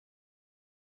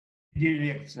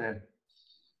лекция.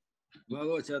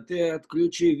 Володь, а ты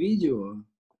отключи видео,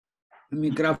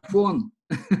 микрофон.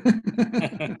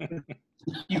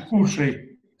 И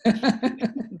кушай.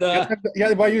 Да.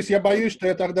 Я боюсь, что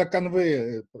я тогда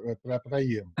Conway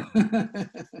проем.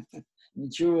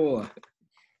 Ничего.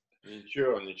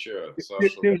 Ничего.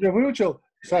 Ты уже выучил?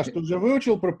 Саш, ты уже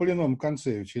выучил про полином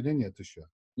Концевича или нет еще?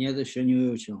 Нет, еще не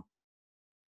выучил.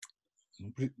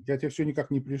 Я тебе все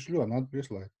никак не пришлю, а надо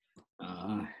прислать.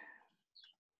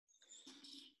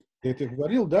 Я тебе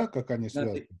говорил, да, как они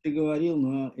связаны? Да, ты говорил,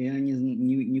 но я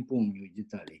не помню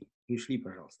деталей. Пришли,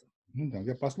 пожалуйста. Ну да,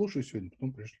 я послушаю сегодня,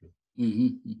 потом пришлю.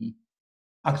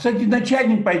 А, кстати,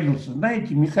 начальник появился,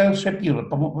 знаете, Михаил Шапира.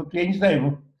 Вот я не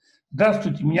знаю,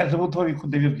 здравствуйте, меня зовут Вовик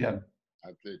Худовердян.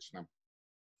 Отлично.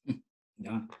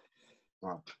 Да.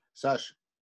 Саш.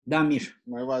 Да, Миш.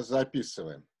 Мы вас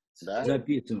записываем. Да?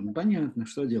 Записываем. Понятно,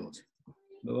 что делать.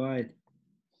 Бывает.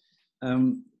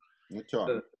 Ну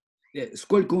что?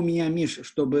 Сколько у меня, Миш,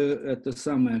 чтобы это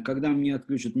самое, когда мне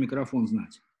отключат микрофон,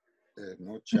 знать?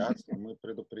 Ну, час, мы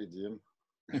предупредим.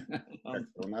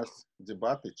 У нас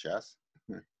дебаты час.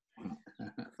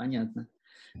 Понятно.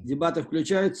 Дебаты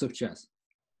включаются в час?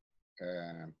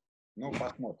 Ну,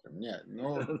 посмотрим. Не,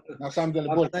 ну, на самом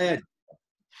деле, больше.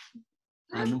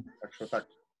 Так что так,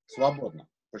 свободно,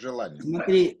 по желанию.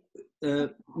 Смотри,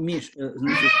 Миш,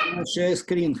 значит, share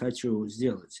screen хочу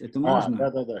сделать. Это можно?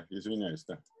 Да, извиняюсь,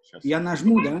 да. Сейчас. Я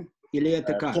нажму, да? Или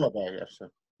это как? Все, да, я все.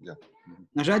 Да.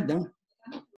 Нажать, да?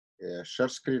 Share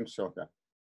screen, все, да.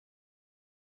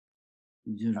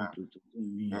 Где же тут у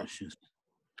меня сейчас?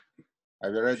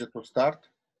 Are you ready to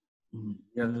start?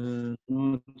 Not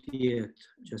yet.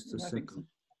 Just a second.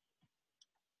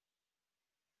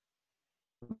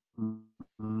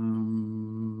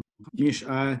 Миш,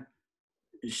 а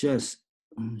сейчас,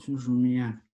 что же у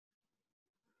меня?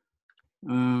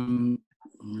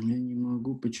 Я не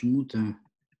могу почему-то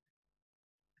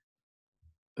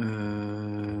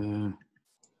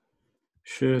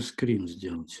share screen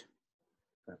сделать.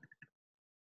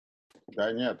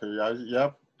 Да нет,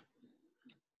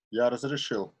 я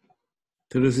разрешил.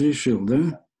 Ты разрешил,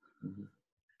 да?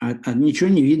 А ничего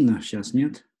не видно сейчас,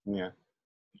 нет? Нет.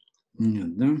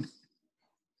 Нет, да?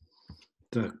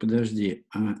 Так, подожди.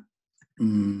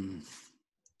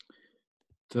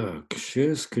 Так,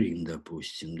 share screen,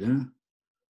 допустим, да?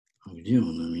 Где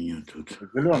он у меня тут?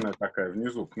 Зеленая такая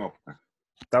внизу кнопка.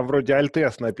 Там вроде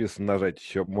Alt-S написано, нажать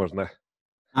еще можно.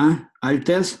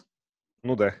 Alt-S?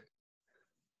 Ну да.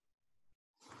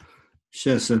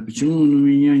 Сейчас, а почему он у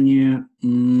меня не...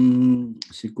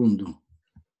 Секунду.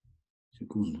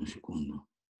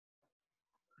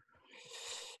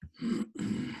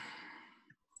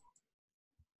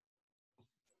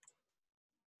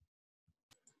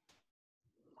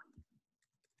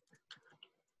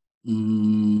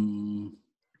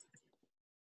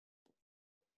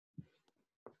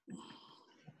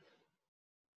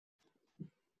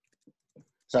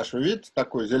 Саш, вы видите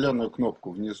такую зеленую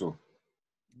кнопку внизу?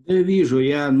 Да, вижу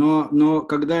я, но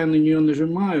когда я на нее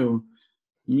нажимаю,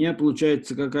 у меня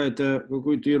получается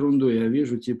какую-то ерунду. Я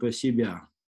вижу типа себя.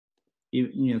 И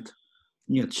нет,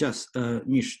 сейчас,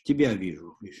 Миш, тебя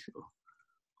вижу еще.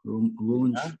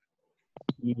 Launch,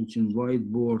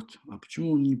 whiteboard. А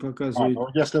почему он не показывает? Ну,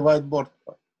 если whiteboard.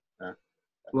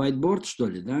 Whiteboard, что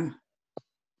ли, да?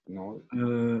 Ну.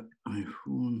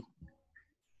 iPhone.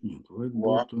 Нет,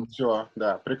 whiteboard. Вот, все,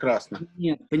 да, прекрасно.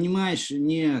 Нет, понимаешь,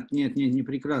 нет, не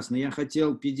прекрасно. Я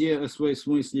хотел PDF, в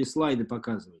смысле слайды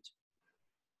показывать.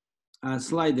 А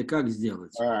слайды как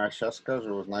сделать? Сейчас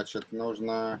скажу. Значит,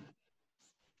 нужно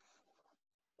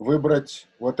выбрать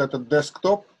вот этот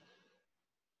десктоп,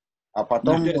 а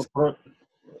потом...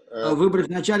 Выбрать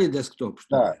вначале десктоп, что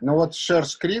Да, ли? ну вот share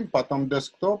screen, потом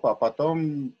десктоп, а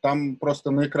потом там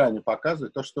просто на экране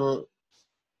показывать. То, что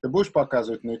ты будешь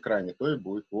показывать на экране, то и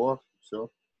будет. Вот, все.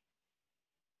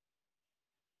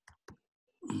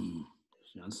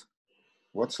 Сейчас.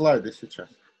 Вот слайды сейчас.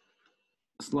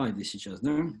 Слайды сейчас,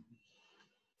 да?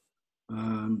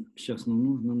 Сейчас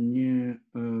нужно мне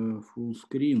full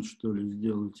screen, что ли,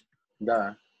 сделать.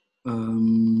 Да.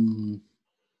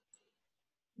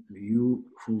 View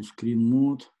full screen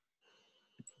mode.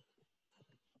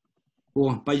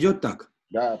 О, пойдет так?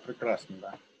 Да, прекрасно,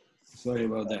 да. Sorry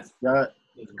about that. Я,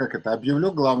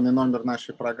 объявлю главный номер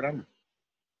нашей программы?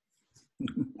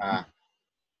 Hi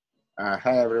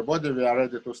everybody, we are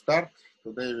ready to start.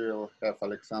 Today we will have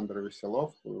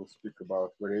A.Veselov who will speak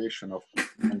about variation of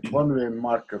Conway and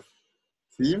Markov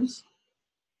themes.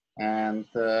 And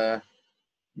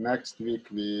next week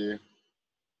we,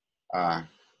 I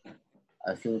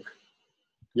think,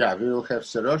 we will have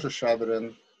Serezha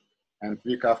Shadrin And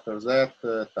week after that,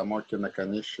 Tamoki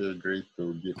Nakanishi agreed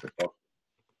to give a talk.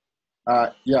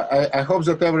 Yeah, I hope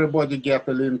that everybody get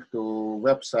a link to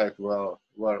website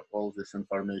where all this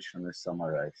information is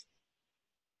summarized.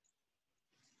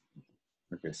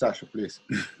 Okay, Sasha, please.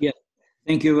 Yeah,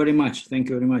 thank you very much. Thank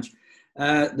you very much.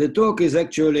 The talk is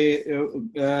actually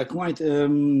quite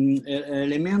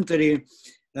elementary,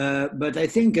 but I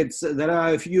think there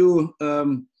are a few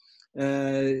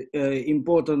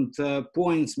important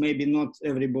points. Maybe not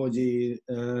everybody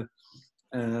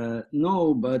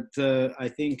know, but I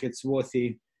think it's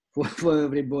worthy for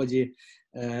everybody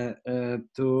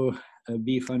to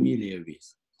be familiar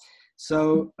with.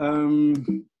 So.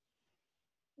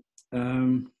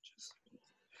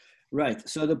 Right,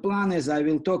 so the plan is I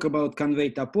will talk about Conway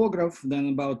topograph,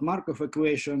 then about Markov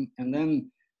equation, and then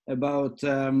about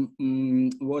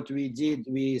what we did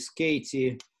with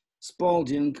Katie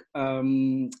Spalding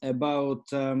about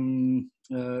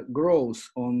growth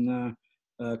on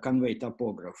Conway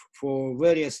topograph for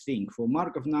various things, for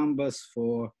Markov numbers,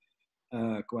 for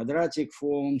quadratic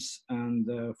forms,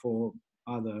 and for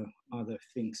other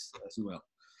things as well.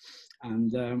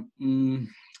 And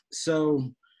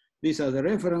so these are the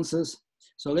references.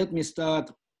 So let me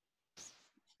start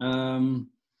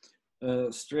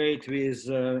straight with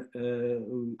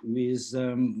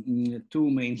two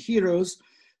main heroes.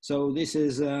 So this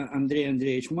is Andrei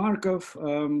Andreevich Markov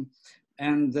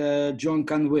and John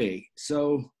Conway.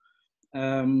 So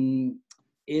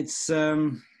it's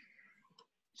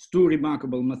two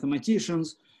remarkable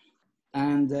mathematicians,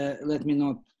 and let me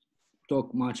not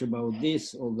talk much about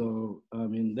this, although I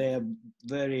mean they are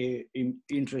very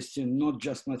interesting, not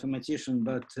just mathematicians,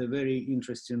 but very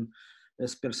interesting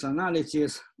as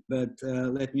personalities. But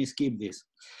let me skip this.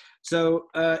 So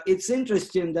it's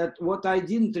interesting that what I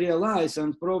didn't realize,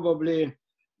 and probably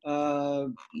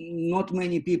not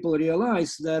many people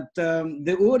realize, that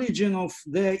the origin of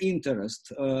their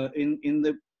interest in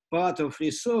the part of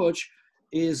research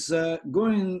is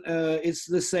it's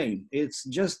the same. It's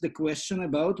just the question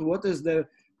about what is the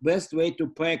best way to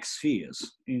pack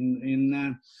spheres.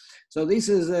 So this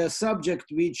is a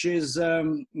subject which is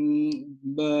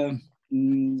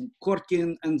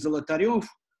Korkin and Zolotaryov,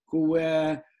 who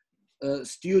were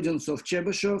students of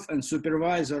Chebyshev and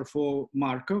supervisor for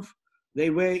Markov. They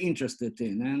were interested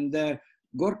in. And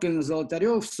Gorkin and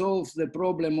Zolotaryov solved the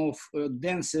problem of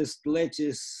densest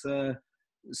lattice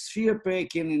sphere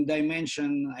packing in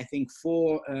dimension, I think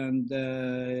 4 and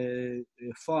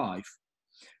 5,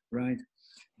 right?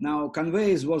 Now,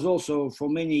 Conway was also for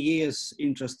many years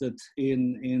interested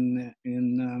in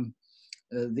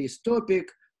this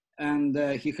topic, and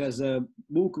he has a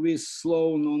book with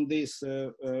Sloan on this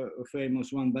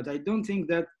famous one, but I don't think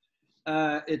that,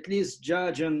 at least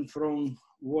judging from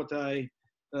what I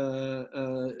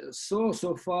saw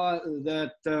so far,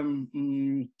 that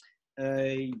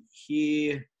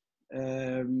he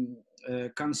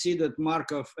considered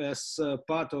Markov as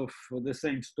part of the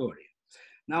same story.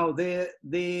 Now,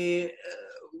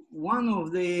 one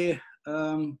of the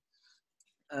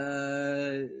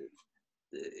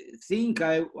thing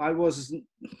I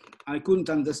couldn't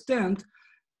understand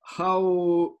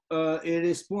how a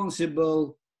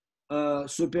responsible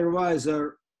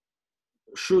supervisor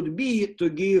should be to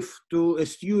give to a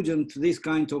student this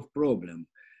kind of problem.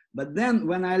 But then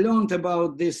when I learned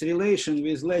about this relation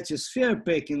with lattice sphere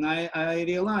packing, I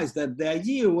realized that the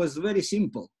idea was very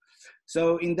simple.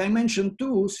 So in dimension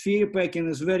 2, sphere packing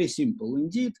is very simple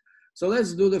indeed. So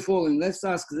let's do the following. Let's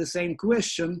ask the same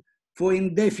question for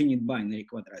indefinite binary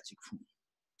quadratic form.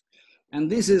 And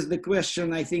this is the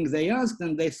question I think they asked,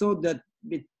 and they thought that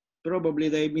probably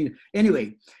they mean.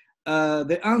 Anyway,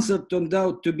 the answer turned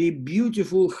out to be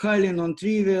beautiful, highly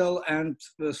non-trivial, and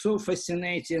so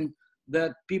fascinating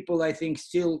that people, I think,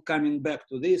 still coming back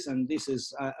to this, and this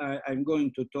is, I'm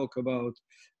going to talk about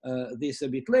this a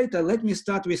bit later. Let me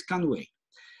start with Conway.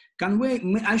 Conway,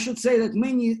 I should say that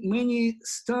many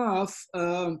stuff,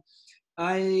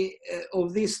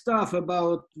 of this stuff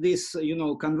about this,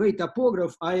 Conway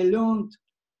topograph, I learned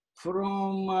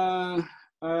from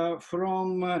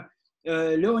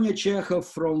Leonid Chekhov,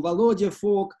 from Volodya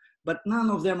Fogg, but none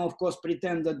of them, of course,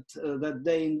 pretended that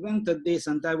they invented this,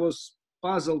 and I was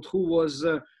puzzled who was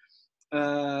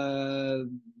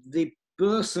the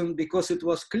person, because it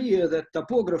was clear that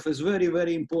topograph is very,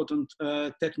 very important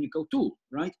technical tool,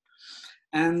 right?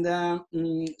 And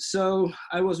so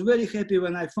I was very happy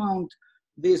when I found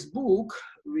this book,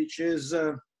 which is,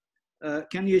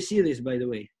 can you see this, by the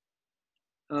way?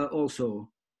 Also,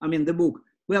 I mean, the book.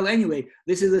 Well, anyway,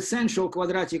 this is Essential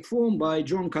Quadratic Form by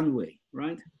John Conway,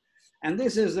 right? And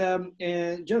this is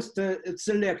it's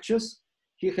lectures.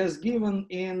 he has given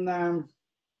in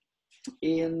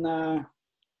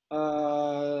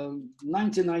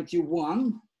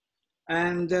 1991.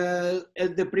 And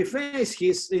at the preface,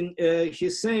 he's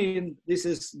saying this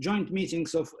is joint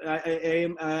meetings of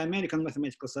American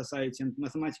Mathematical Society and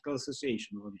Mathematical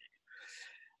Association of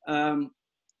America.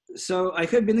 So I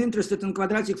have been interested in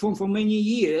quadratic form for many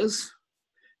years,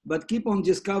 but keep on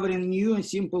discovering new and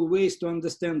simple ways to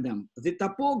understand them. The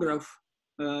topograph,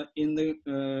 in the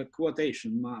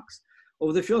quotation marks,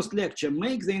 of the first lecture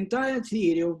makes the entire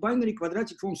theory of binary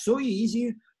quadratic form so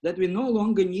easy that we no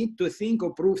longer need to think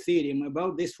or prove theorem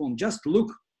about this form. Just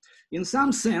look. In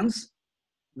some sense,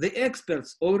 the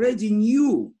experts already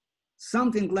knew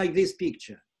something like this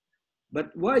picture,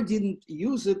 but why didn't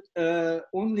use it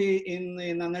only in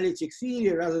analytic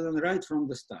theory rather than right from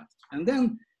the start? And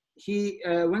then he,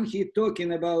 when he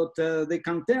talking about the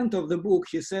content of the book,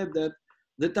 he said that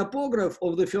the topograph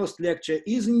of the first lecture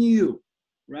is new,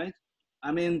 right?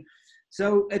 I mean,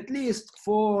 so at least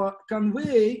for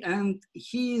Conway, and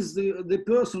he is the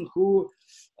person who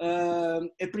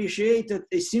appreciated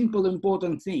a simple,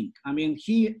 important thing. I mean,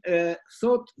 he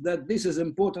thought that this is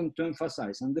important to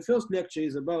emphasize. And the first lecture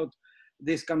is about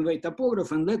this Conway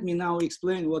topograph, and let me now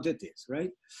explain what it is,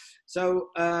 right?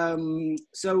 So,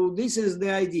 so this is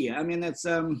the idea. I mean, it's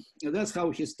that's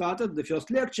how he started the first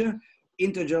lecture: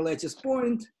 integer lattice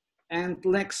point and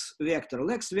lex vector.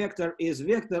 Lex vector is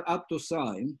vector up to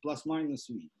sign plus minus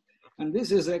v. And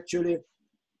this is actually,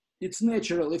 it's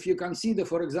natural. If you consider,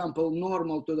 for example,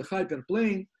 normal to the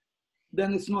hyperplane,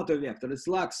 then it's not a vector, it's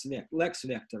lex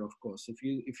vector, of course, if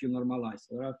you normalize,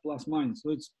 right? Plus minus. So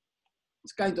it's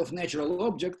kind of natural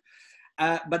object.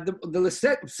 But the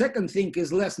second thing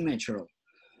is less natural.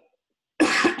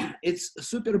 It's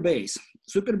superbase.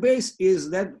 Superbase is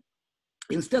that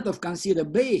instead of consider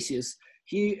bases,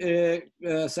 he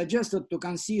suggested to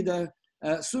consider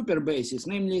superbases,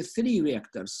 namely 3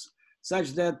 vectors,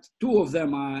 such that 2 of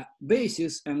them are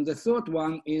bases and the third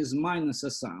one is minus a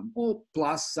sum, or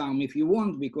plus sum if you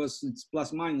want, because it's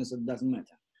plus minus, it doesn't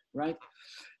matter, right?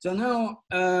 So now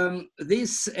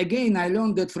this, again, I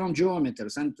learned it from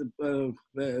geometers, and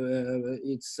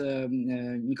it's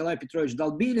Nikolai Petrovich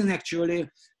Dolbilin, actually,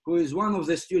 who is one of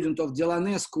the students of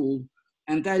Delaunay school.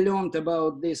 And I learned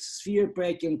about this sphere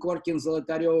packing, Korkin,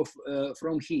 Zolotaryov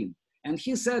from him. And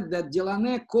he said that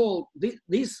Delaunay called,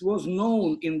 this was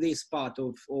known in this part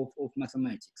of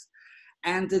mathematics.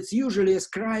 And it's usually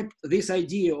ascribed, this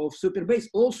idea of superbase,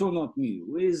 also not new,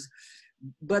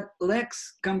 but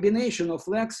lex, combination of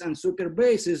lex and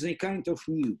superbase is a kind of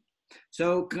new.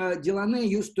 So Delaunay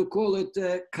used to call it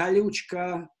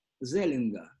Kaluchka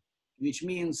Zelinga, which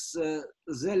means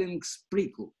Zelling's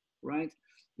prickle, right?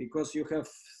 Because you have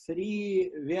 3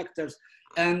 vectors,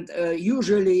 and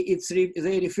usually it's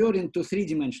they're referring to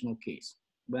 3-dimensional case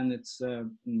when it's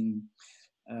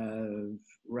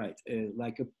right,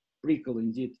 like a prickle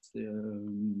indeed,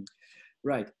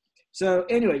 right. So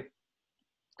anyway,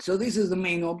 so this is the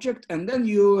main object, and then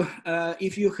you,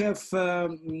 if you have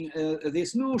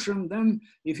this notion, then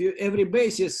if you every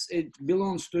basis it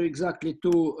belongs to exactly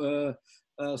 2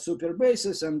 super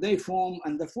bases, and they form,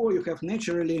 and therefore you have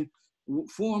naturally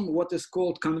form what is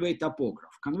called Conway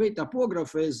topograph. Conway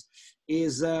topograph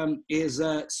is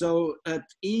so at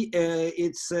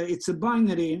it's a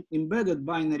binary embedded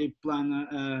binary plane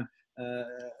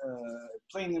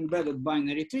embedded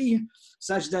binary tree,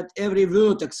 such that every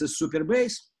vertex is super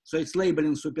base, so it's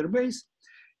labeling super base,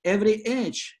 every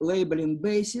edge labeling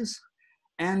basis,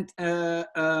 and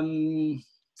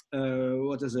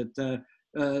what is it?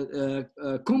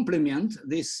 Complement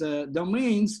these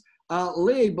domains are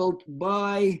labeled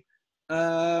by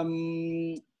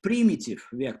primitive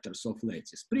vectors of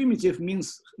lattice. Primitive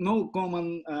means no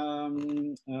common,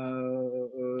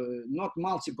 not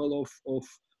multiple of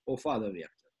other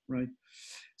vectors, right?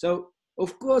 So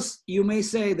of course you may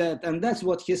say that, and that's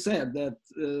what he said, that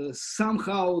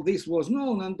somehow this was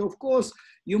known, and of course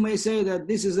you may say that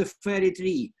this is a fairy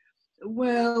tree.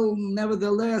 Well,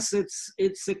 nevertheless,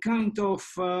 it's a kind of,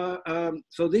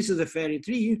 so this is a fairy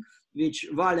tree, which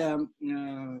Valia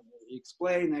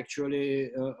explained, actually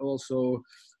also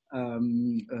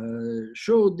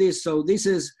showed this. So this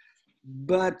is,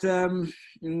 but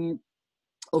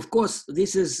of course,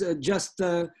 this is just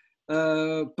a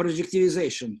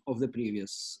projectivization of the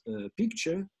previous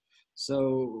picture.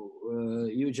 So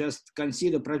you just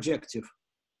consider projective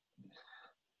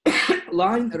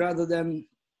line rather than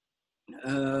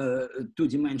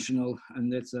 2-dimensional,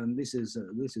 and that's this is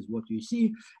what you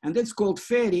see, and that's called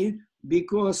fairy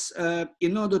because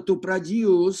in order to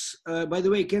produce, by the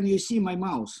way, can you see my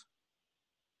mouse?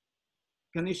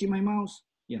 Can you see my mouse?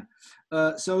 Yeah.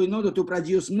 So in order to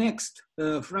produce next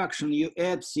fraction, you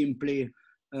add simply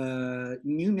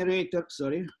numerator,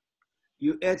 sorry.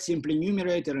 You add simply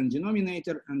numerator and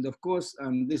denominator. And of course,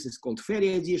 this is called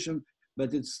Ferry addition,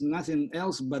 but it's nothing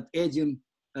else but adding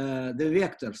the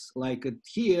vectors like it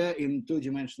here in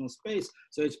two-dimensional space.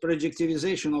 So it's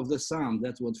projectivization of the sum.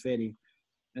 That's what Ferry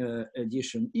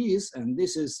addition is. And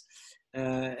this is,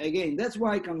 again, that's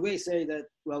why Conway say that,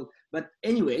 well, but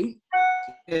anyway,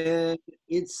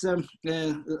 it's,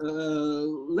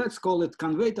 let's call it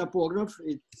Conway topograph.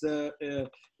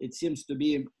 It seems to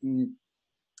be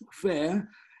fair.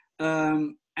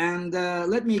 And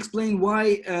let me explain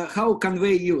why, how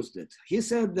Conway used it. He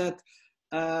said that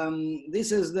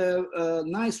this is the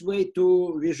nice way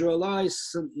to visualize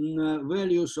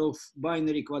values of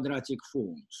binary quadratic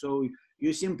form. So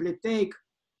you simply take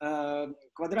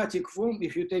quadratic form.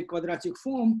 If you take quadratic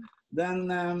form, then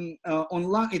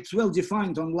it's well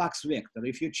defined on Lux vector.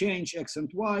 If you change x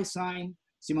and y sign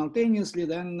simultaneously,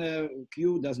 then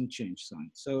q doesn't change sign.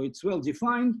 So it's well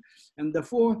defined, and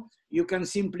therefore you can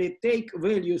simply take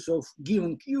values of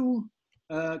given q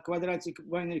quadratic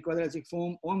binary quadratic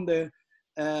form on the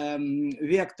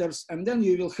vectors, and then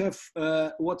you will have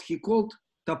what he called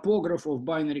topograph of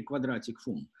binary quadratic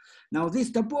form. Now this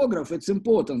topograph, it's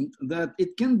important that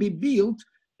it can be built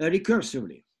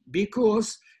recursively,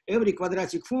 because every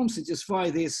quadratic form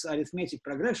satisfies this arithmetic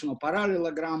progression or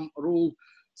parallelogram rule.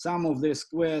 Sum of the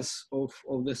squares of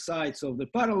the sides of the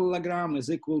parallelogram is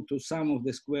equal to sum of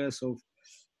the squares of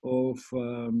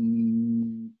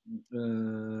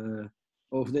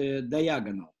the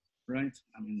diagonal, right?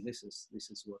 I mean, this is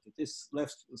what it is.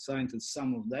 Left side is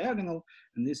sum of diagonal,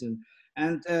 and this is,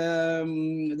 and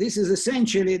this is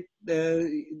essentially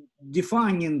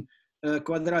defining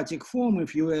quadratic form.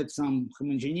 If you add some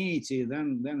homogeneity,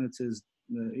 then it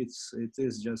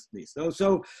is just this.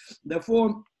 So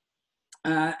therefore,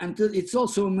 and it's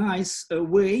also a nice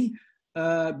way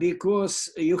because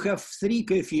you have three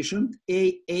coefficients,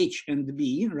 A, H, and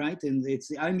B, right? And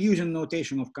I'm using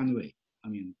notation of Conway. I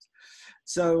mean,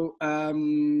 so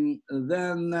then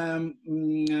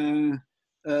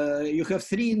you have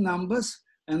three numbers,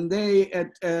 and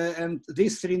and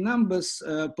these three numbers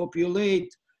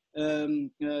populate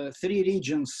three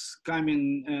regions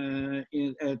coming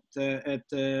at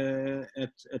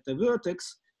a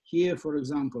vertex here, for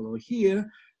example, or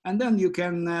here, and then you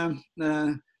can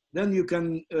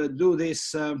do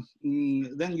this.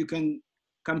 Then you can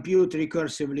compute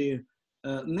recursively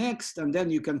next, and then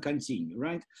you can continue,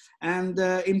 right? And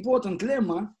important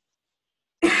lemma,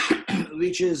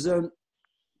 which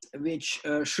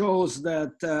shows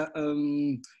that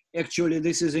actually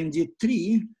this is indeed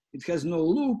tree. It has no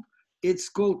loop. It's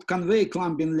called Conway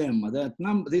clumping lemma. That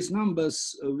these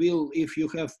numbers will, if you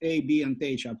have A, B, and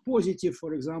H are positive,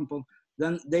 for example,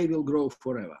 then they will grow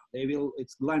forever. They will.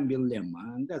 It's clumping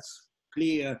lemma, and that's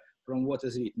clear from what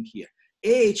is written here.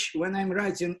 H, when I'm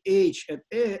writing H at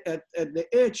the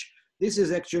edge, this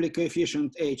is actually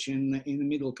coefficient H in the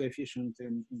middle coefficient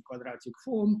in quadratic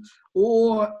form,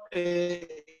 or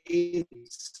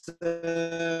it's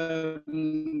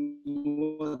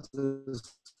what is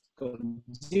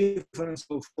difference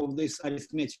of this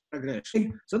arithmetic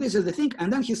progression. So this is the thing.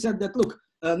 And then he said that, look,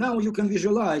 now you can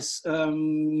visualize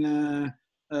the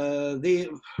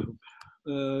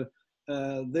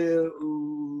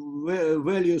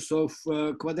values of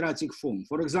quadratic form.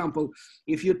 For example,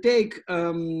 if you take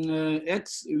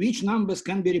x, which numbers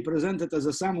can be represented as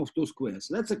a sum of two squares?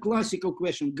 That's a classical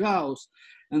question, Gauss.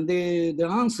 And the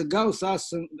answer, Gauss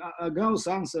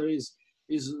answer is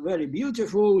very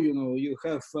beautiful. You know, you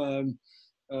have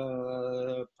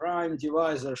prime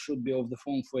divisor should be of the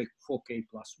form 4k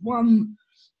plus 1.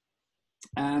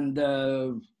 And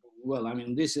well, I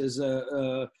mean, this is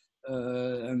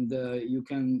and you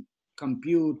can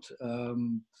compute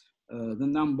the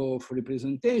number of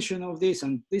representation of this,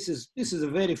 and this is a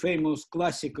very famous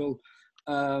classical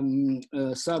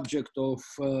subject of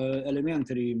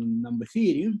elementary number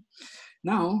theory.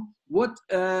 Now, what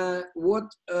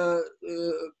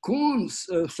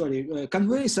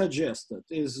Conway suggested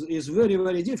is very,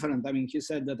 very different. I mean, he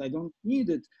said that I don't need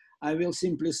it. I will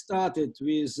simply start it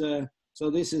with. So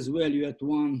this is value at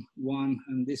 1, 1,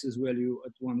 and this is value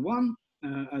at 1, 1,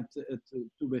 at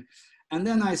 2b. And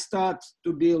then I start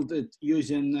to build it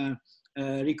using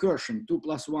recursion. 2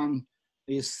 plus 1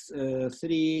 is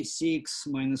 3, 6,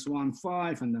 minus 1,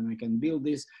 5, and then I can build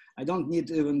this. I don't need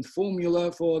even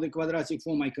formula for the quadratic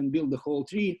form. I can build the whole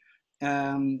tree,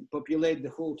 populate the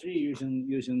whole tree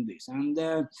using this. And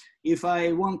if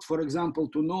I want, for example,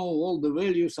 to know all the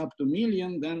values up to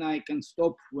million, then I can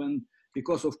stop when,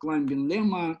 because of clumping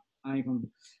lemma, icon.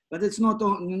 But it's not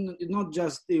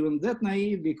just even that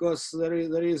naive, because there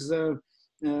is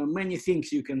many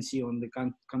things you can see on the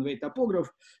Conway topograph.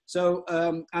 So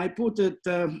I put it,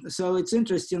 so it's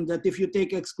interesting that if you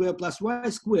take x squared plus y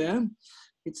squared,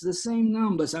 it's the same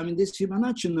numbers. I mean, these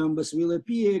Fibonacci numbers will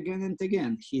appear again and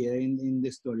again here in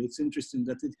this story. It's interesting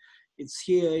that it's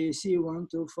here, you see 1,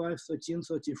 2, 5, 13,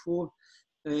 34,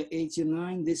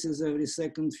 89. This is every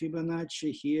second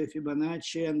Fibonacci, here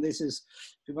Fibonacci, and this is,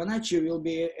 Fibonacci will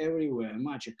be everywhere,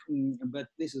 magic. But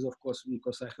this is, of course,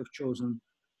 because I have chosen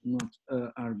not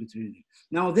arbitrarily.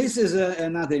 Now, this is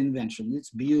another invention.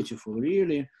 It's beautiful,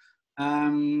 really.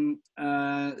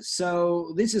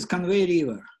 So this is Conway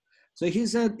river. So he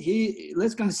said,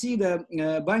 let's consider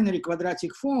binary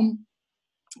quadratic form.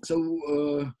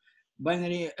 So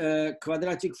binary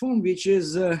quadratic form, which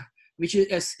is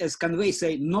as Conway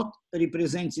say, not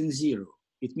representing zero.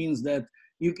 It means that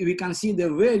we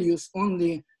consider values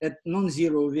only at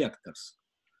non-zero vectors.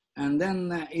 And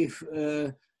then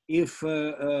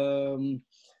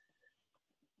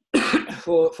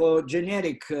for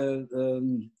generic,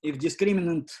 if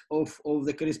discriminant of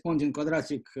the corresponding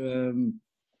quadratic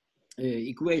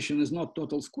equation is not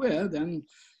total square, then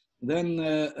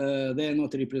they are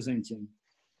not representing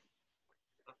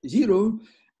zero,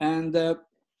 and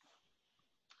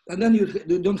then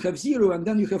you don't have zero, and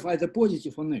then you have either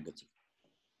positive or negative.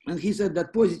 And he said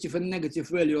that positive and negative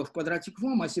value of quadratic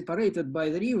form are separated by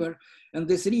the river, and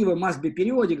this river must be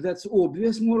periodic. That's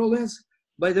obvious, more or less.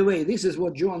 By the way, this is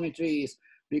what geometry is,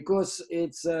 because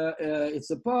it's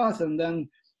a path, and then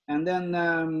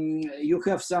you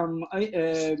have some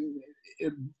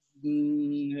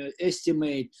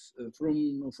estimate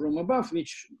from above,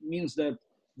 which means that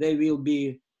they will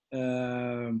be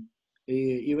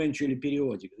eventually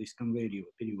periodic. This Conway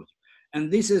river periodic. And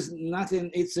this is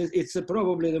nothing, it's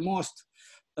probably the most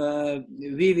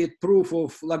vivid proof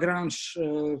of Lagrange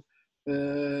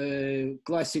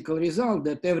classical result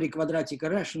that every quadratic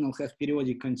irrational has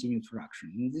periodic continued fraction.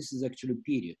 And this is actually a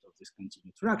period of this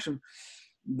continued fraction.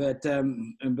 But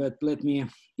let me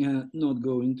not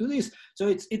go into this. So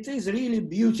it is really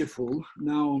beautiful.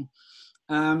 Now,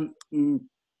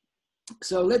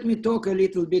 so let me talk a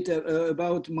little bit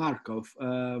about Markov.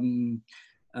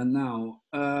 Now,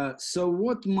 so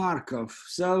what Markov?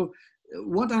 So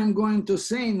what I'm going to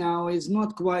say now is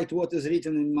not quite what is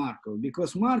written in Markov,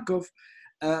 because Markov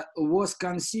was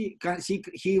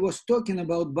he was talking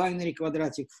about binary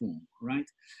quadratic form, right?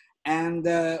 And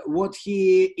what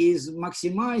he is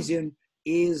maximizing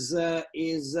is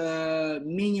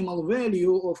minimal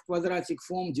value of quadratic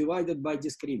form divided by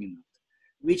discriminant,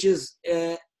 which is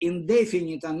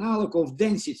indefinite analog of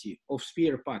density of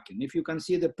sphere packing. If you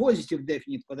consider positive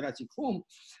definite quadratic form,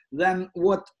 then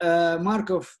what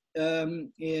Markov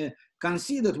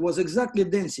considered was exactly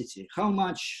density, how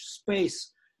much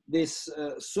space this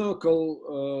circle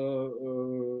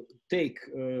take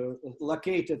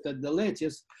located at the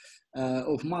lattice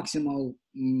of maximal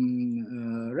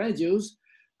radius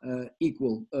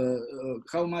equal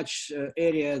how much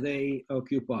area they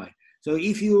occupy. So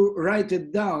if you write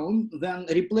it down, then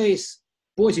replace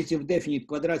positive definite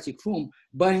quadratic form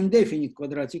by indefinite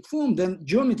quadratic form, then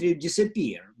geometry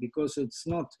disappear, because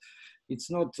there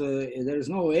is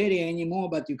no area anymore,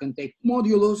 but you can take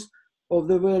modulus of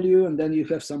the value, and then you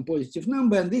have some positive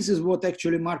number, and this is what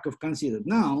actually Markov considered.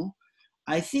 Now,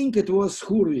 I think it was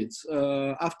Hurwitz.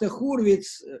 After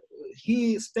Hurwitz,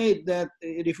 he stated that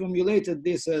he reformulated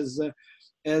this as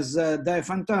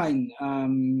Diophantine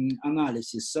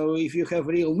analysis. So if you have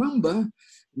real number,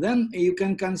 then you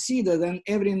can consider then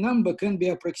every number can be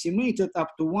approximated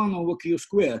up to 1 over q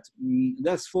squared.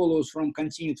 That follows from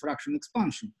continued fraction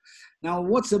expansion. Now,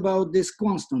 what's about this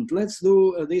constant? Let's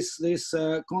do this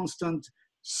constant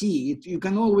c. You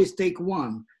can always take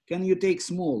one. Can you take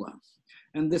smaller?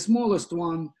 And the smallest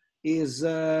one is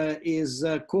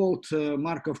called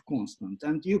Markov constant.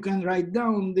 And you can write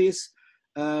down this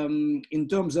in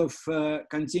terms of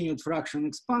continued fraction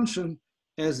expansion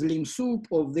as lim sup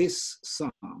of this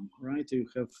sum, right? You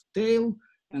have tail,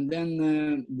 and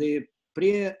then the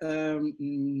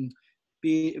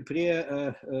the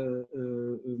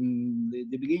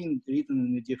beginning written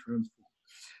in a different form.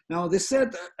 Now the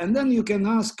set, and then you can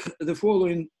ask the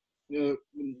following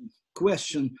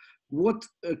question: what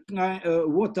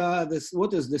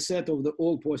is the set of the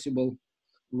all possible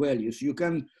values? You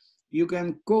can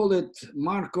call it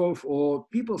Markov, or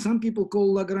some people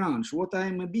call Lagrange. What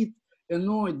I'm a bit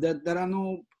annoyed that there are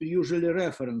no usually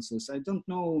references. I don't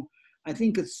know. I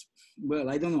think it's, well,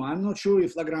 I don't know. I'm not sure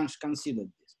if Lagrange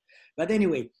considered this. But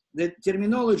anyway, the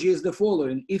terminology is the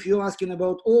following. If you're asking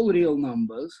about all real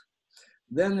numbers,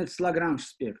 then it's Lagrange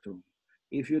spectrum.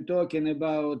 If you're talking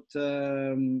about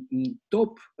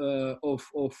top of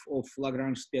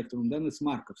Lagrange spectrum, then it's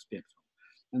Markov spectrum.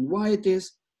 And why it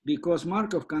is? Because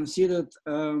Markov considered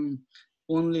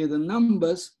only the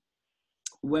numbers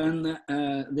when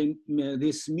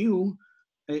this mu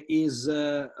is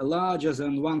larger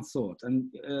than 1/3. And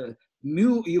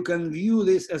mu, you can view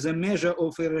this as a measure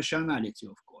of irrationality,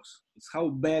 of course. It's how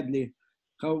badly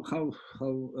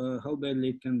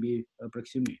it can be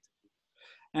approximated.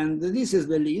 And this is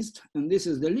the list, and this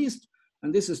is the list,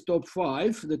 and this is top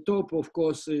 5. The top, of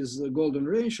course, is the golden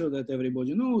ratio that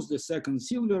everybody knows, the second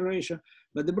silver ratio,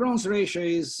 but the bronze ratio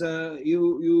is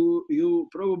you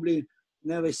probably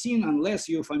never seen unless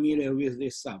you're familiar with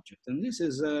this subject. And this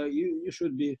is, you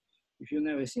should be, if you've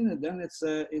never seen it, then it's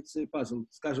a puzzle.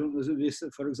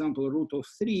 For example, root of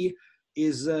 3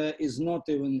 is not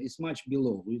even, it's much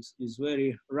below. It's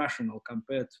very rational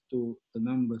compared to the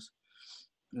numbers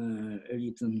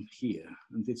written here,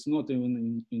 and it's not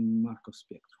even in Markov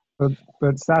spectrum.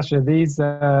 But Sasha, these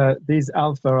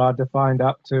alpha are defined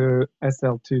up to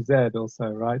SL2Z also,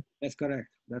 right? That's correct.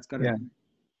 That's correct. Yeah.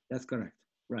 That's correct.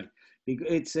 Right.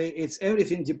 Because it's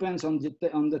everything depends on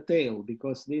the tail,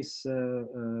 because this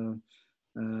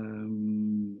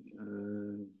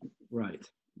right.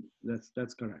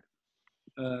 That's correct.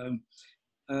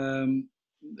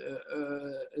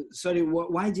 Sorry,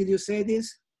 why did you say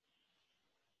this?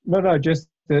 No, just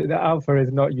the alpha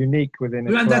is not unique within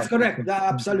it. Yeah, that's correct.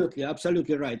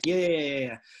 Absolutely right.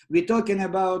 Yeah. We're talking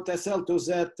about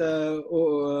SL2Z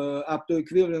up to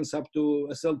equivalence up to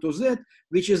SL2Z,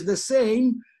 which is the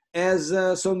same as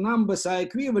so numbers are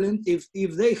equivalent if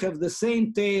they have the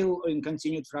same tail in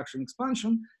continued fraction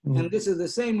expansion, and this is the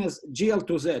same as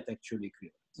GL2Z actually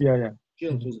equivalent. Yeah.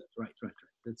 GL2Z, right.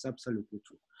 That's absolutely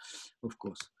true, of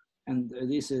course. And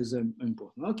this is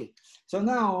important. Okay, so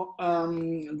now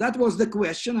that was the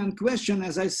question. And question,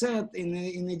 as I said,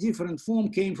 in a different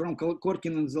form came from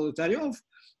Korkin and Zolotaryov,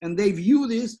 and they view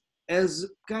this as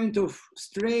kind of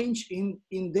strange,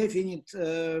 indefinite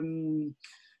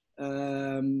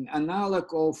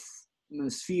analog of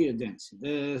sphere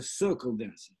density, circle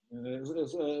density,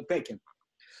 Pekin,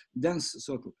 dense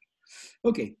circle.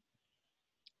 Okay.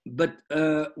 But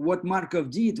what Markov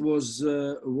did was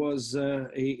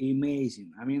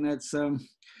amazing. I mean, it's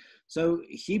so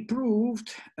he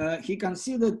proved, he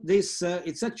considered this.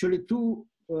 It's actually two.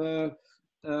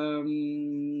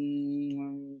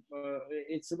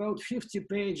 It's about 50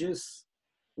 pages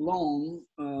long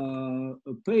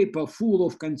paper full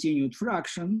of continued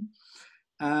fraction,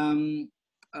 and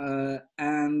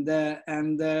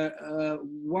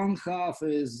one half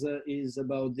is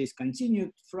about this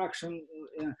continued fraction,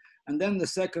 and then the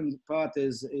second part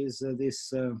is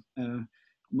this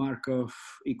Markov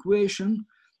equation,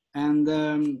 and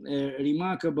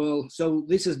remarkable. So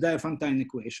this is Diophantine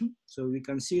equation. So we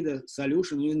can see the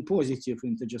solution in positive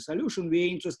integer solution we're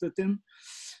interested in.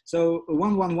 So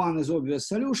 111 is obvious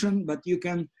solution, but you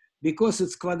can, because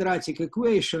it's quadratic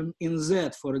equation in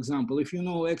Z, for example, if you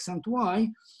know X and Y,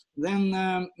 then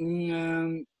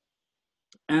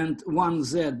and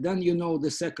 1Z, then you know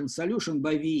the second solution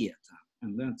by V eta,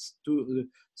 and that's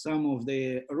sum of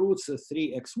the roots of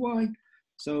 3xy.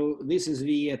 So this is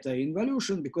V eta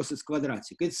involution because it's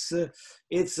quadratic. It's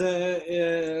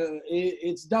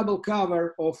double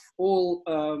cover of all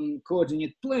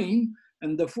coordinate plane,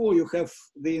 and therefore you have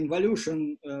the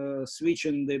involution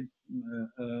switching the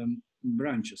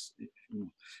branches,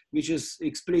 which is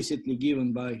explicitly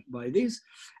given by this.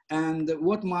 And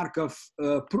what Markov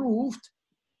proved,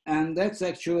 and that's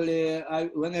actually,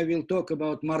 when I will talk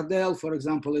about Mardel, for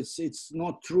example, it's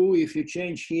not true if you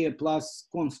change here plus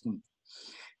constant.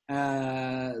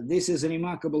 This is a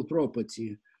remarkable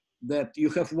property that you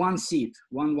have one seed,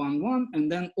 111,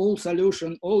 and then all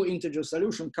integer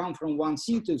solution come from one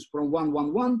seed, is from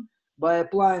 111, by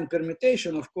applying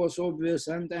permutation, of course, obvious,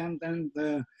 and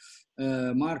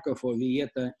Markov or V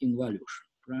eta involution,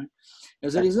 right?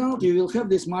 As a result, you will have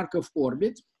this Markov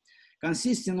orbit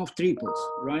consisting of triples,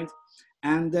 right?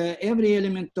 And every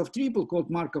element of triple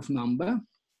called Markov number.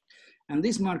 And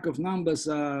these Markov numbers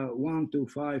are 1 to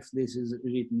 5, this is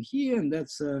written here, and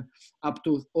that's up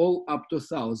to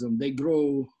 1,000. They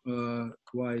grow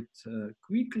quite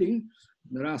quickly.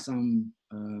 There are some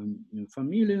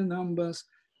familiar numbers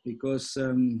because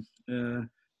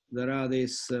there are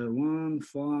this 1,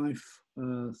 5,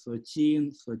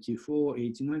 13, 34,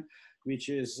 89, which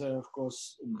is, of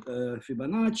course,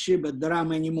 Fibonacci, but there are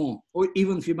many more. Or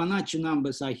even Fibonacci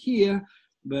numbers are here,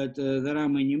 but there are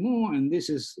many more, and this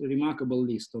is a remarkable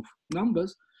list of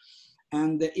numbers.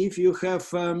 And if you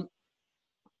have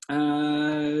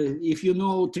if you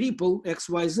know triple x,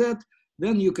 y, z,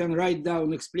 then you can write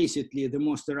down explicitly the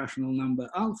most irrational number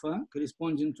alpha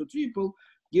corresponding to triple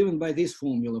given by this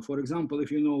formula. For example,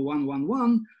 if you know 1, 1,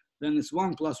 1, then it's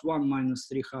 1 plus 1 minus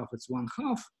 3/2, it's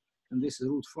 1/2, and this is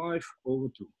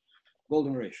 √5/2,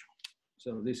 golden ratio.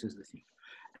 So this is the thing.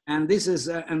 And this is,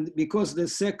 and because the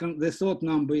third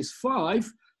number is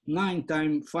 5, 9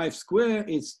 times 5 squared,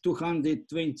 it's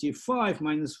 225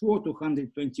 minus 4,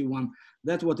 221.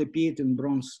 That's what appeared in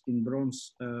bronze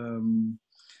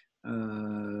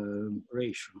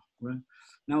ratio, right?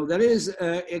 Now there is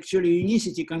actually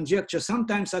unicity conjecture,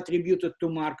 sometimes attributed to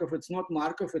Markov. It's not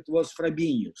Markov, it was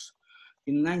Frobenius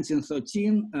in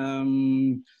 1913,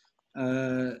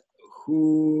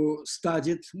 who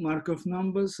studied Markov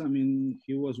numbers. I mean,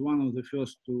 he was one of the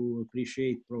first to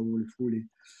appreciate probably fully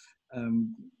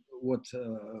what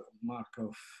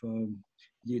Markov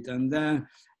did.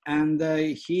 And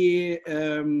he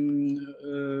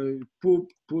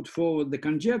put forward the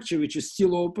conjecture, which is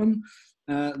still open,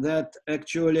 that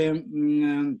actually,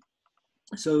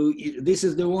 so this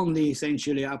is the only,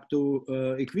 essentially up to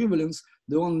equivalence,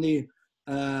 the only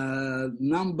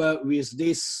number with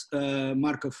this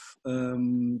Markov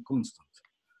constant,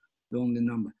 the only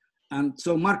number. And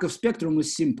so Markov spectrum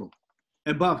is simple.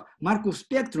 Above Markov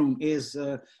spectrum is,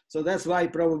 so that's why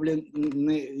probably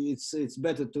it's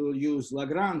better to use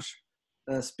Lagrange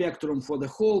spectrum for the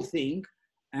whole thing,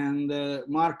 and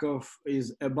Markov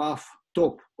is above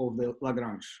top of the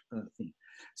Lagrange thing.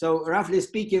 So roughly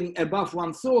speaking, above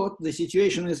 1/3, the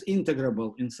situation is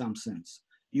integrable in some sense.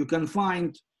 You can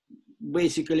find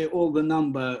basically all the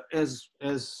number as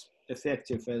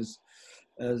effective as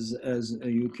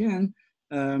you can.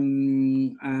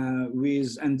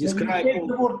 With and describe.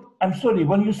 I'm sorry.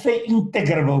 When you say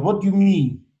integrable, what do you mean?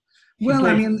 Well,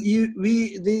 I mean,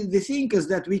 the thing is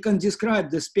that we can describe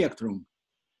the spectrum.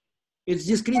 It's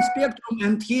discrete spectrum,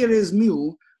 and here is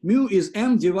mu. Mu is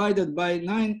m divided by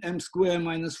 9m squared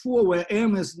minus 4, where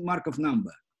m is Markov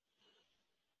number,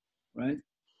 right?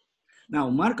 Now,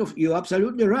 Markov, you're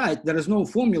absolutely right. There is no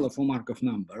formula for Markov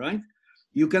number, right?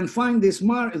 You can find these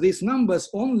numbers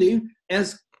only as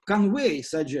Conway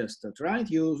suggested, right?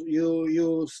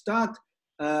 You start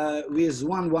with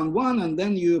 1, 1, 1, and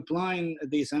then you applying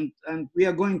this, and we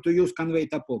are going to use Conway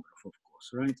topograph, of course,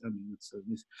 right? I mean,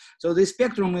 so the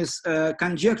spectrum is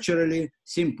conjecturally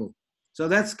simple. So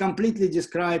that's completely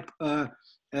describe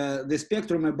the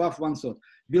spectrum above 1/3.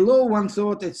 Below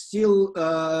 1/3, it's still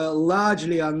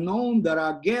largely unknown. There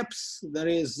are gaps. There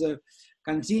is a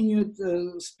continued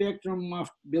spectrum of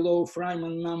below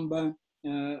Feynman number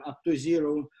up to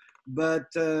 0. But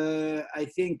I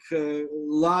think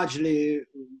largely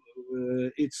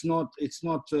it's not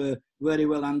very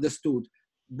well understood.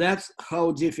 That's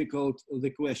how difficult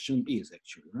the question is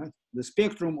actually, right? The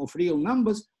spectrum of real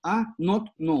numbers are not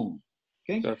known.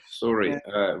 Okay. Sorry,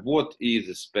 what is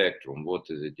a spectrum? What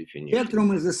is the definition?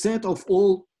 Spectrum is a set of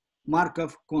all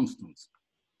Markov constants.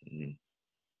 Mm.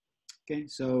 Okay,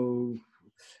 so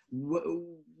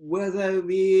whether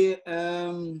we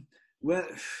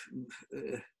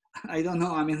I don't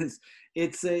know. I mean,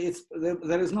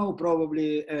 there is no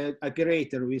probably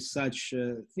operator with such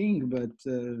thing, but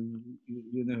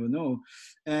you never know.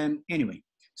 Anyway,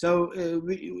 so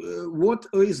what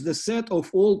is the set of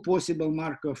all possible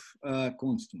Markov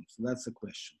constants? That's the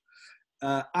question.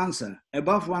 Answer: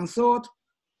 above 1/3,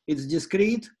 it's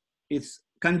discrete, it's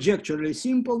conjecturally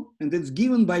simple, and it's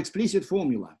given by explicit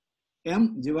formula: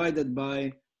 m divided by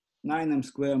 9m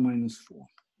squared minus 4,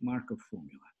 Markov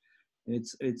formula.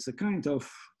 It's a kind of,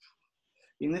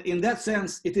 in that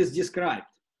sense, it is described,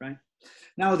 right?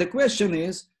 Now the question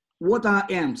is, what are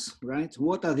m's, right?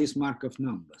 What are these Markov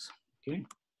numbers, okay?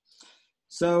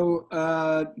 So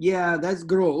yeah, that's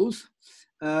growth.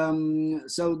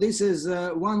 So this is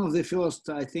one of the first,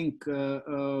 I think,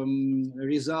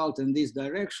 result in this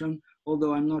direction,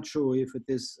 although I'm not sure if it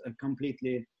is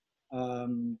completely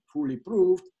fully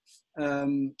proved.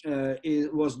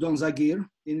 It was Don Zagir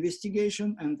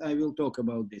investigation, and I will talk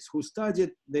about this, who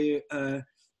studied the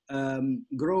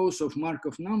growth of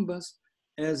Markov numbers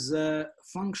as a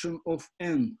function of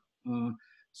n.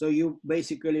 So you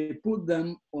basically put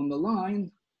them on the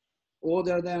line,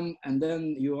 order them, and then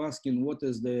you're asking what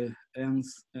is the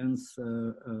nth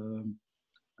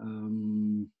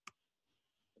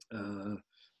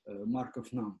Markov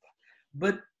number.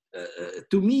 But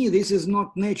to me, this is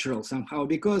not natural somehow,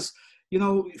 because, you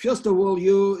know, first of all,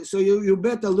 you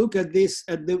better look at this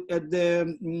at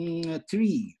the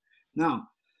tree. Now,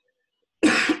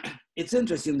 it's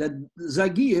interesting that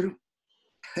Zagir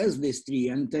has this tree,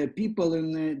 and people in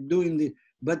doing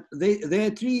but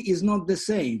their tree is not the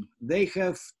same. They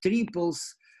have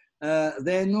triples.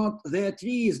 Their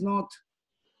tree is not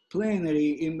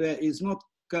planary, is not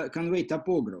Conway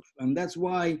topograph. And that's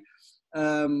why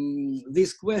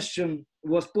this question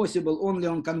was possible only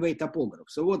on Conway topograph.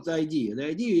 So what's the idea? The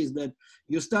idea is that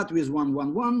you start with 1,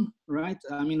 1, 1, right?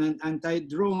 I mean, and I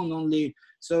drawn only,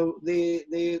 so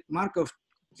the Markov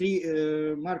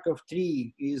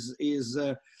tree is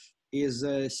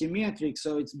symmetric,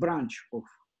 so it's branch of,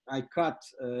 I cut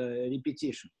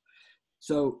repetition.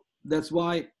 So that's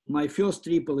why my first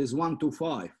triple is 1, 2,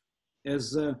 5.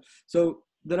 So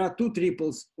there are two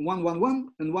triples, 1, 1, 1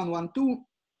 and 1, 1, 2,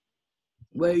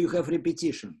 where you have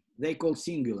repetition. They call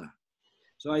singular.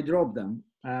 So I drop them,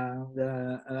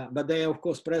 but they are of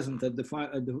course present at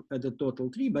the total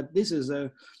tree. But this is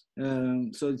a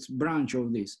so it's branch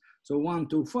of this. So 1,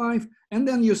 2, 5, and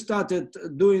then you started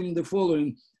doing the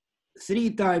following: 3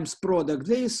 times product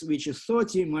this, which is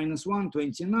 30 minus 1,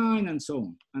 29, and so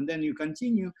on. And then you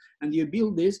continue and you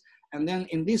build this, and then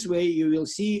in this way you will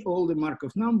see all the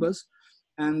Markov numbers,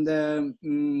 and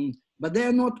but they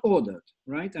are not ordered,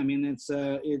 right? I mean, this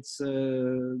is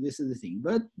the thing.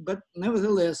 But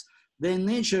nevertheless, they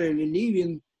naturally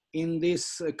live in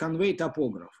this Conway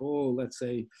topograph, or let's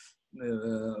say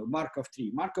Markov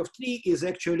tree. Markov tree is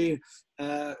actually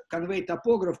Conway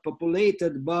topograph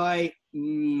populated by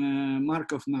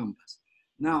Markov numbers.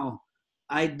 Now,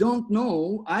 I don't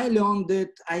know. I learned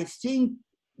it. I think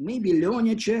maybe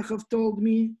Leonia Chekhov told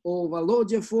me, or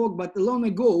Volodya Fogg, but long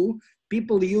ago,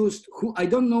 people used, I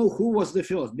don't know who was the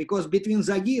first, because between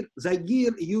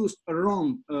Zagir used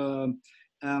wrong,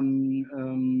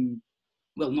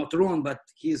 well, not wrong, but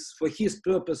for his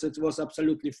purpose, it was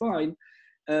absolutely fine.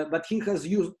 But he has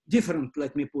used different,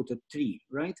 let me put it, tree,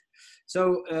 right?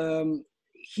 So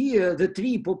here, the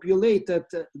tree populated,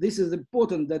 this is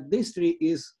important that this tree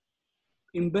is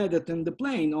embedded in the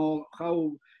plane, or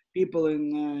how people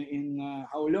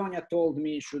how Leonia told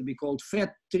me should be called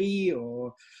fat tree,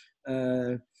 or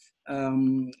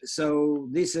so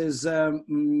this is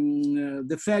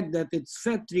the fact that it's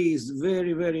fat tree is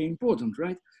very, very important,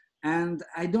 right? And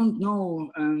I don't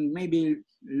know, and maybe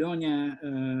Leonia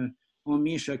or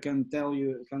Misha can tell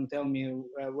me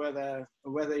whether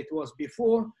it was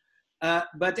before,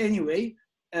 but anyway,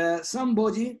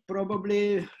 somebody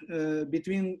probably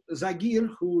between Zagir,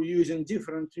 who using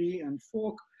different tree, and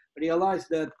Fogg realized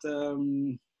that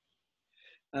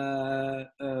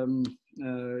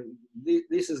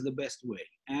this is the best way,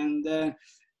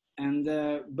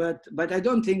 but I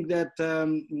don't think that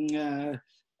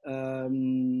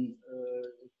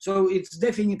so it's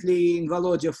definitely in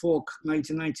Volodya Fogg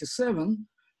 1997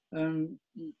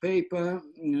 paper,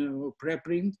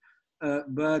 preprint,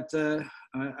 but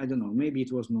I don't know, maybe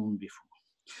it was known before.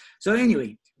 So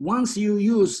anyway, once you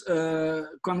use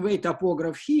Conway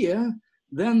topograph here,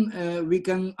 then we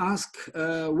can ask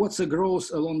what's the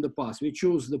growth along the path. We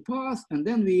choose the path, and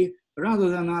then we, rather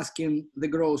than asking the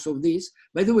growth of this,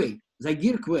 by the way,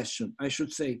 Zagir question, I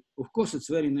should say, of course, it's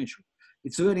very natural.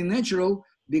 It's very natural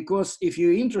because if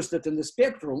you're interested in the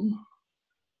spectrum,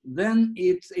 then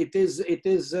it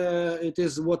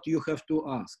is what you have to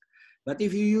ask. But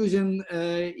if you're using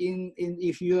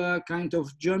if you are kind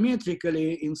of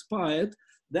geometrically inspired,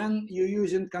 then you're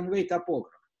using Conway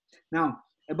topograph. Now,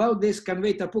 about this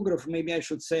Conway topograph, maybe I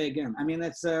should say again. I mean,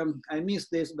 it's I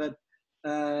missed this, but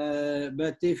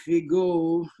if we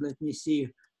go, let me see,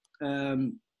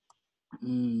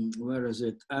 where is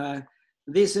it?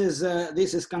 This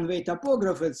is Conway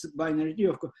topograph. It's binary tree,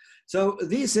 of course. So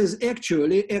this is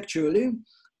actually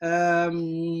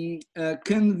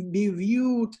can be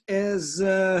viewed as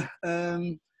a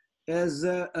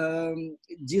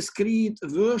discrete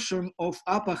version of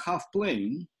upper half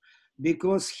plane,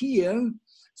 because here.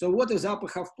 So what is upper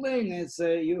half plane? It's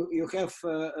you have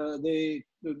the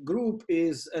group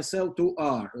is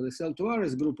SL2R. The SL2R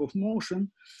is group of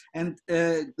motion, and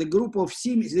the group of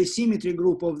the symmetry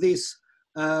group of this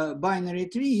binary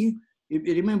tree. If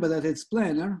you remember that it's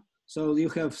planar, so you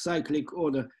have cyclic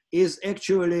order. It's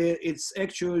actually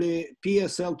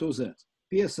PSL2Z.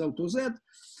 PSL2Z,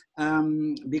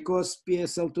 because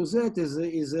PSL2Z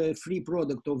is a free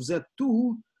product of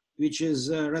Z2. Which is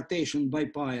rotation by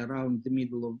pi around the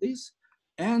middle of this,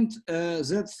 and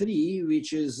Z3,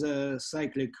 which is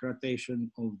cyclic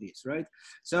rotation of this, right?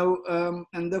 So,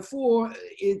 and therefore,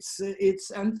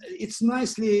 it's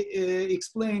nicely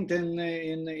explained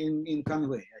in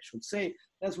Conway, I should say.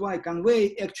 That's why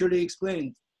Conway actually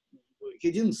explained.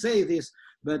 He didn't say this,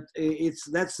 but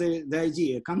that's the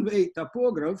idea. Conway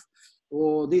topograph,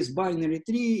 or this binary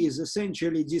tree, is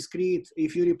essentially discrete.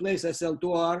 If you replace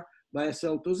SL2R by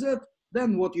SL2Z,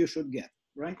 then what you should get.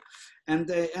 right? And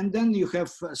then you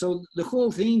have, so the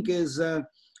whole thing is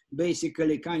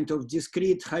basically kind of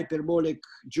discrete hyperbolic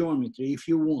geometry, if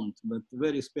you want, but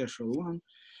very special one.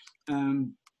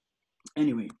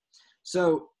 Anyway,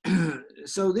 so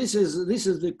so this is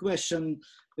the question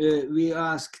we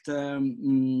asked,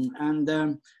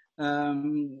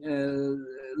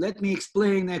 let me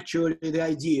explain actually the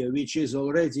idea, which is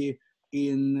already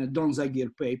in Don Zagier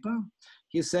paper.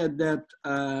 He said that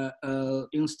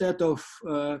instead of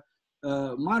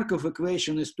Markov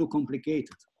equation is too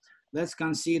complicated, let's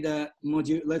consider,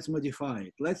 let's modify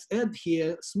it. Let's add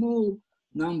here small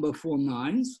number 4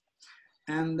 nines,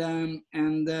 and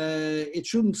it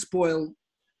shouldn't spoil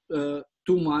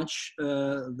too much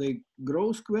the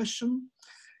growth question.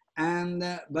 And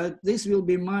but this will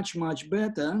be much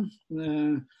better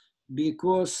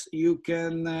because you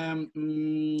can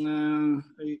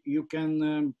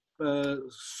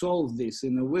solve this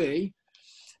in a way.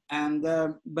 And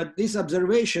but this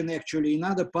observation actually in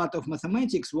other part of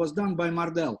mathematics was done by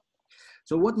Mardel.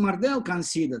 So what Mardel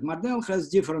considered, Mardel has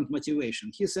different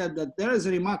motivation. He said that there is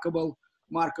a remarkable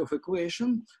Markov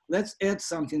equation. Let's add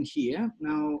something here.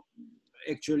 Now,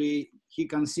 actually, he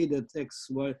considered x,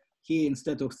 y, here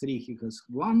instead of 3, he has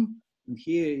 1, and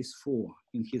here is 4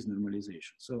 in his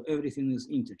normalization. So everything is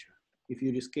integer if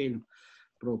you rescale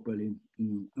properly.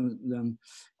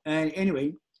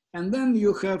 Anyway, and then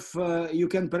you have you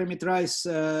can parameterize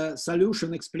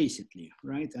solution explicitly,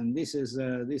 right? And this is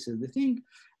the thing,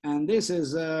 and this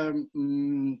is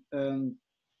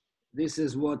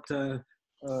what Don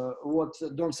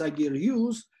Zagier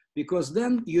used, because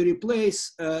then you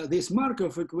replace this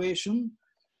Markov equation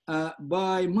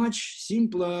by much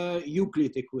simpler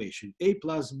Euclid equation. A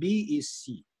plus B is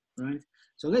C, right?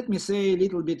 So let me say a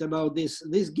little bit about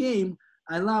this game.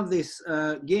 I love this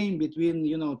game between,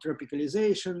 you know,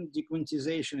 tropicalization,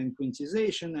 dequantization, and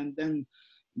quantization, and then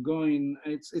going.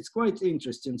 It's quite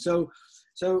interesting. So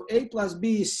A plus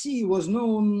B is C was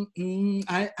known.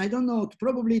 I don't know.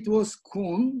 Probably it was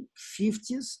Cohn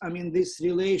 50s. I mean, this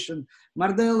relation.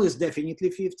 Mardel is definitely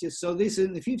 50s. So this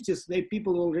in the 50s,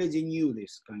 people already knew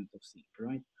this kind of thing,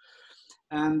 right?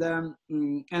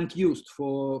 And used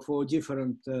for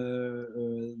different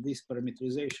this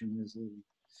parameterization is.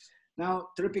 Now,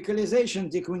 tropicalization,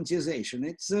 dequantization,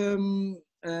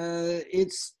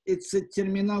 it's a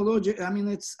terminology. I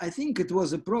mean, I think it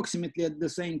was approximately at the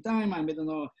same time. I don't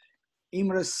know,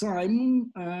 Imre Simon,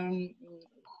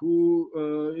 who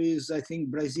is, I think,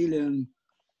 Brazilian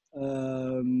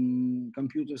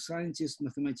computer scientist,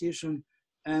 mathematician,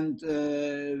 and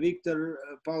Victor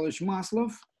Pavlovich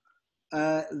Maslov.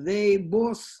 They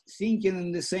both thinking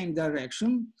in the same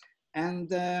direction. And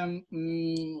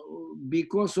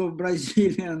because of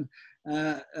Brazilian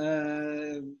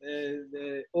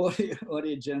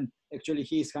origin, actually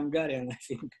he is Hungarian, I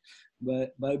think,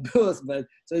 by birth, but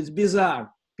so it's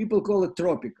bizarre. People call it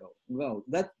tropical. Well,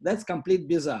 that's complete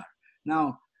bizarre.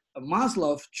 Now,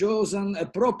 Maslov chosen a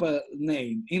proper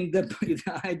name in the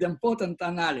idempotent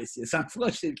analysis.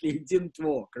 Unfortunately, it didn't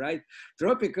work, right?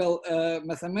 Tropical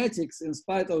mathematics, in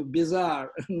spite of bizarre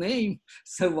name,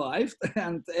 survived,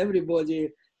 and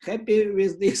everybody happy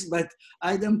with this. But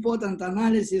idempotent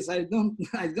analysis, I don't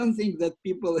think that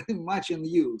people much in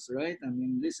use, right? I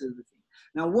mean, this is the thing.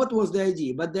 Now, what was the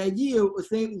idea? But the idea,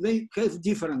 they have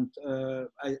different,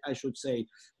 I should say,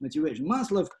 motivation.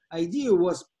 Maslov's idea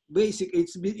was basic.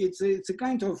 It's a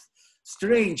kind of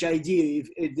strange idea.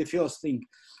 If the first thing,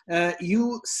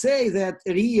 you say that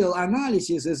real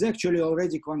analysis is actually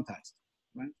already quantized,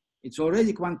 right? It's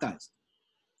already quantized.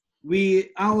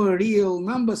 Our real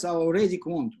numbers are already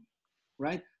quantum,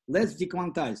 right? Let's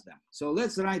dequantize them. So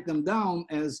let's write them down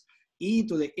as e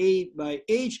to the a by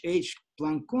h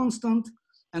Planck constant,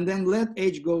 and then let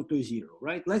h go to 0,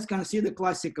 right? Let's consider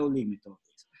classical limit of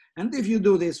this. And if you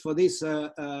do this for this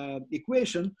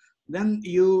equation, then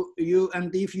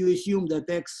and if you assume that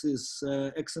x is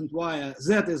x and y,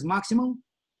 z is maximal,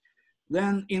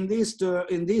 then in this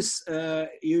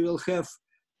you will have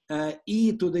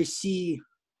e to the c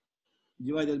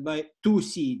divided by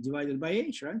 2c divided by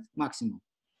h, right? Maximal.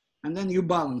 And then you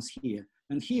balance here.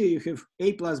 And here you have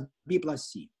a plus b plus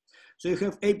c. So you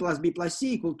have a plus b plus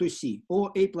c equal to c,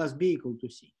 or a plus b equal to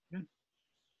c. Right?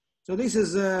 So this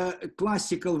is a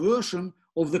classical version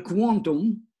of the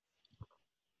quantum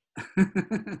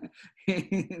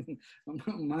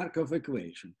Markov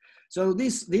equation. So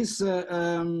this is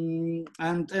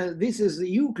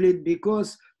Euclid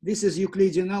because this is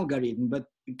Euclidean algorithm, but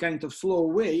kind of slow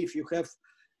way. If you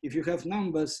have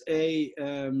numbers a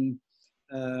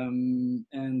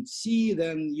and c,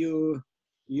 then you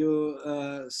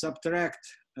subtract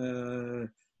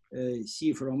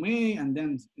C from A, and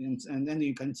then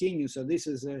you continue. So this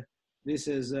is a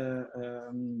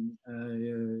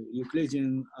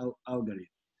Euclidean algorithm.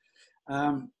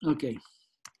 Okay.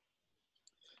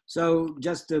 So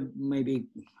just maybe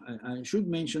I should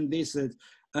mention this, that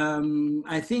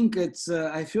I think it's,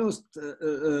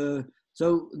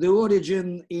 so the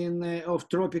origin of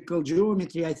tropical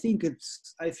geometry, I think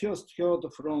I first heard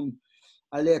from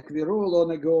Oleg Virol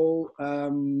long ago.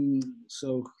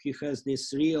 So he has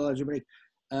this real algebraic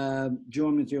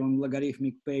geometry on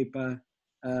logarithmic paper.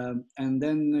 And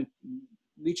then,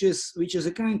 which is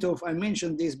a kind of, I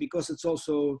mentioned this because it's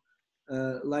also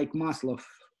like Maslov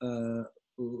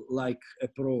like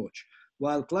approach,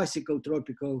 while classical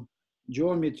tropical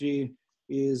geometry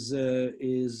is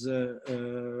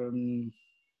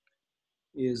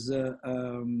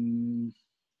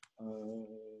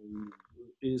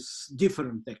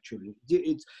different actually.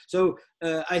 So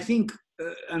I think,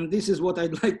 and this is what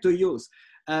I'd like to use,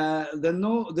 the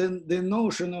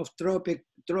notion of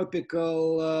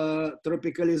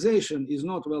tropicalization is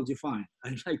not well defined.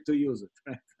 I like to use it,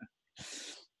 right?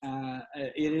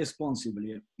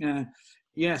 Irresponsibly.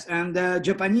 Yes, and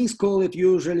Japanese call it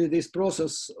usually this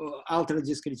process ultra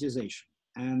discretization,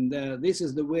 and this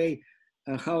is the way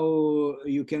how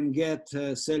you can get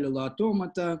cellular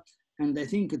automata. And I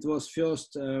think it was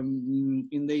first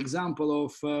in the example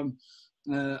of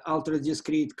ultra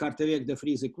discrete Carteret-de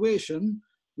Vries equation,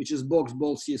 which is box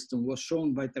ball system, was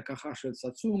shown by Takahashi and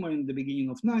Satsuma in the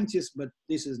beginning of 90s, but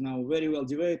this is now very well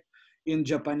developed in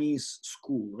Japanese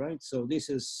school, right? So this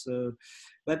is,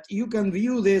 but you can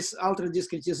view this ultra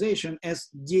discretization as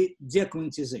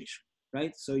dequantization,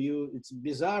 right? So it's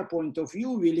bizarre point of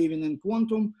view. We live in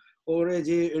quantum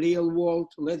already real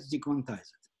world. Let's dequantize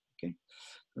it. Okay,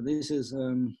 so this is,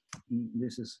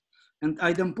 and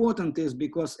idempotent is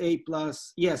because A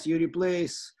plus, yes, you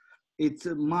replace it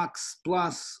max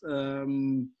plus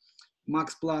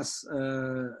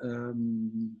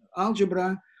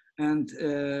algebra. And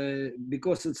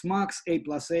because it's max, A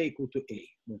plus A equal to A.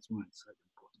 That's why it's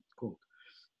important code.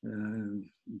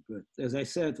 But as I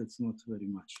said, it's not very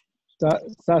much.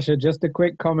 Sasha, just a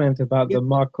quick comment about the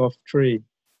Markov tree.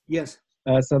 Yes.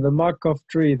 So the Markov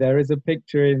tree, there is a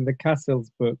picture in the Cassels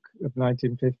book of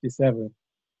 1957.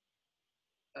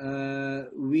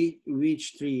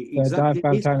 Which tree? The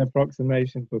Diophantine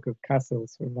approximation book of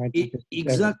Cassels from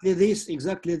 1957.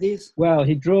 Exactly this. Well,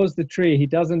 he draws the tree. He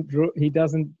doesn't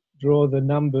draw the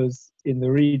numbers in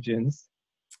the regions.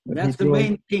 That's the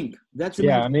main thing. That's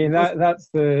the I mean that's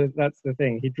the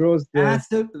thing. He draws the.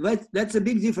 That's a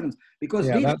big difference because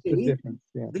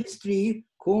this tree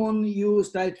Cohn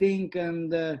used, I think,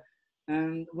 and well,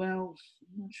 I'm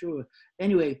not sure.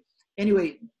 Anyway,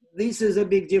 this is a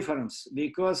big difference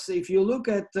because if you look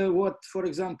at what, for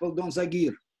example, Don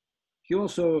Zaghir, he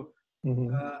also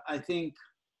I think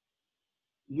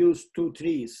used two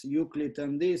trees, Euclid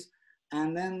and this.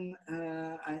 And then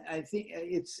I think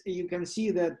you can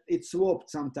see that it swapped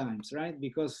sometimes, right?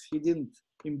 Because he didn't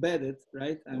embed it,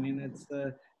 right? I mean,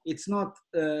 it's not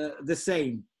the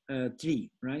same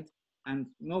tree, right? And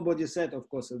nobody said, of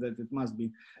course, that it must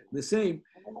be the same.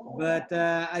 But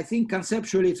I think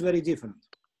conceptually it's very different.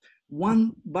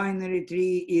 One binary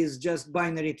tree is just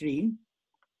binary tree,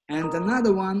 and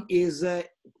another one is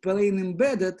plane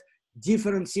embedded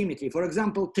different symmetry. For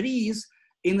example, trees.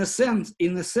 In a sense,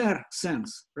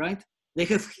 right? They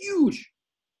have huge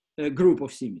group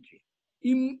of symmetry,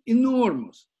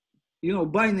 enormous. You know,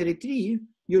 binary tree,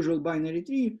 usual binary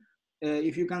tree.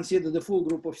 If you consider the full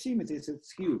group of symmetries,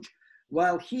 it's huge.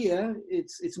 While here,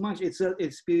 it's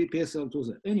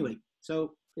PSL2Z. Anyway,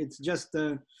 so it's just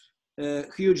a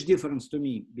huge difference to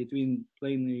me between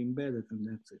planar embedded and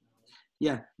that's it.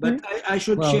 Yeah, but I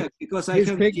should check because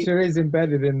his picture is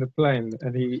embedded in the plane,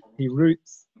 and he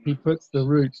puts the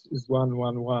roots as 1,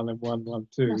 1, 1 and 1, 1,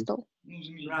 2.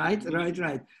 Right.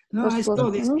 No, I saw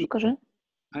this picture.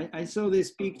 I saw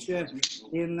this picture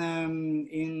in.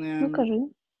 Покажи.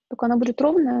 Только она будет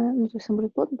ровная, ну то есть она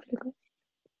будет плотно прилегать.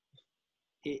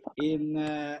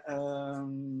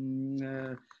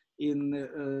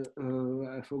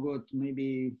 I forgot,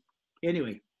 maybe.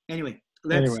 Anyway.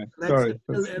 Let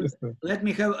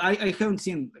me have. I haven't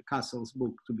seen Castle's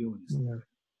book, to be honest. Yeah.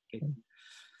 Okay.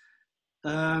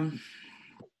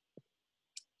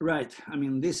 Right. I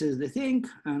mean, this is the thing,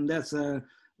 and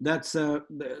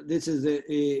this is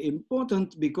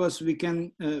important because we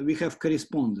have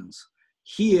correspondence.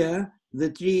 Here,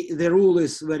 the rule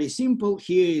is very simple.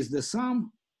 Here is the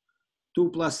sum: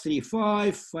 2 plus 3,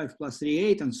 5, 5 plus 3,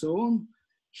 8, and so on.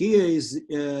 Here is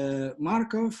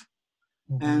Markov,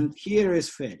 and here is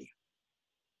Ferry.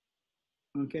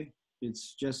 Okay,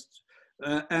 it's just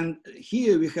and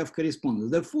here we have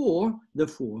correspondence.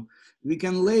 Therefore, we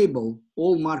can label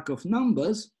all Markov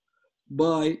numbers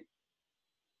by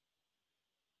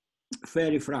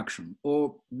Fairy fraction,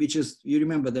 or which is, you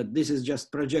remember that this is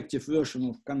just projective version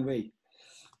of Conway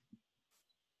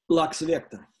Lax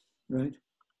vector, right?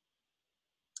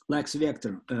 Lax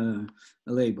vector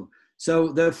label.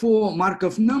 So therefore,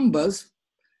 Markov numbers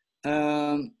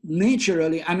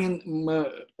naturally, I mean,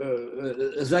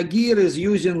 Zagir is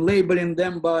using labeling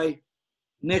them by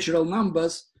natural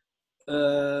numbers,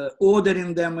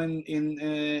 ordering them in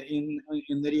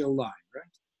the real line,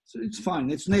 right? So it's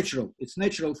fine, it's natural. It's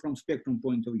natural from spectrum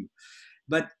point of view.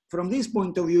 But from this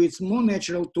point of view, it's more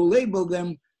natural to label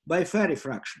them by Fairy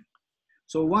fraction.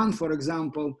 So 1, for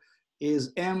example,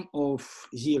 is m of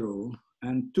 0,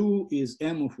 and 2 is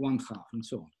m of 1/2, and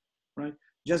so on, right?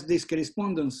 Just this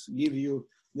correspondence give you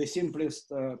the simplest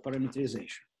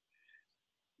parameterization,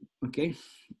 okay?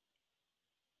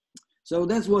 So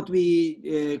that's what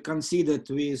we considered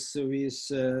with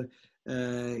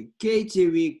Katie.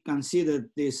 We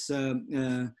considered this,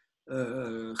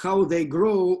 how they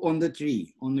grow on the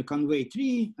tree, on the Conway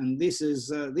tree, and this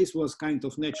was kind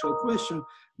of natural question.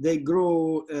 They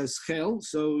grow as hell,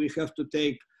 so we have to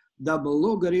take double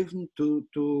logarithm to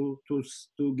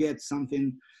get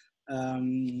something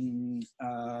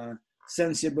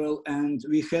sensible, and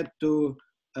we had to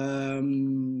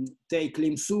take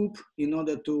lim sup in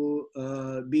order to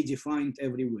be defined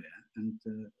everywhere, and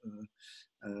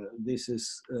this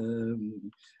is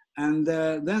and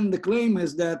then the claim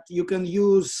is that you can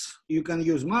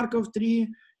use Markov tree,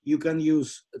 you can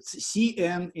use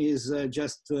Cn is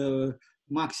just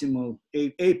maximal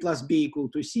a plus b equal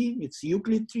to c, it's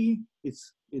Euclid tree,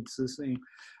 it's the same.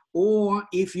 Or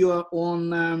if you are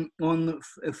on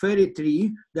a Fairy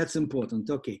tree, that's important.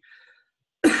 Okay,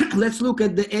 let's look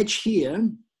at the edge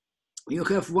here. You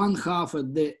have 1/2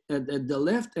 at the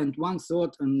left and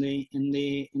 1/3 in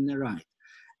the right,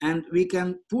 and we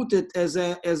can put it as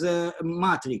a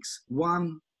matrix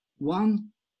 1,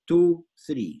 1, 2,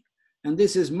 3, and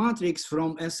this is matrix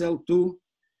from SL to,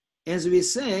 as we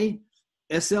say,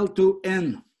 SL to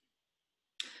n.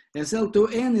 SL to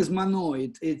n is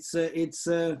monoid. It's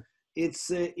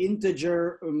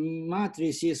integer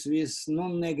matrices with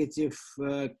non-negative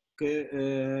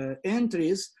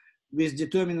entries with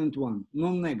determinant 1,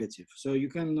 non-negative. So you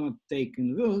cannot take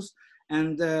inverse.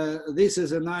 And this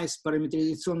is a nice parameter.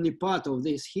 It's only part of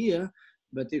this here.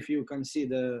 But if you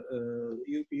consider,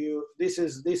 this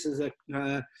is a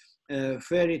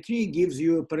Fairy tree gives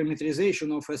you a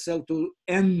parameterization of SL to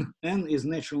n. N is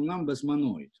natural numbers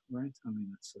monoid, right? I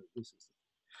mean, this is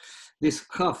this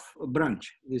half branch,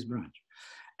 this branch.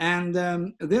 And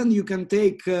then you can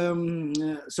take,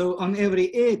 so on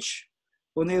every edge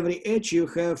you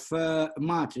have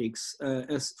matrix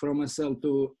as from SL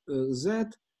to Z,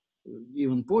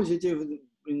 even positive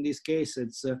in this case,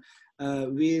 it's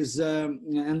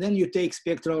and then you take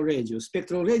spectral radius.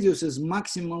 Spectral radius is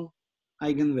maximal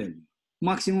eigenvalue,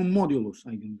 maximum modulus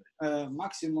eigenvalue,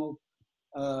 maximal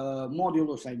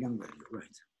modulus eigenvalue,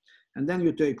 right? And then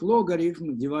you take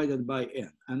logarithm divided by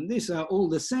n. And these are all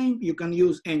the same. You can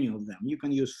use any of them. You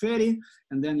can use Fairy,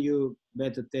 and then you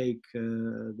better take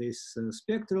this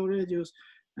spectral radius,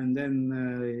 and then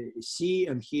C,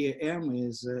 and here M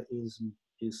is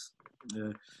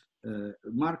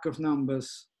Markov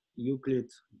numbers, Euclid,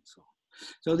 and so on.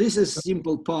 So this is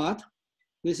simple part.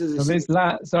 This is so this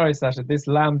sorry, Sasha. This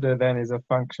lambda then is a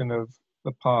function of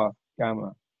the path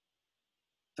gamma.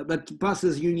 But path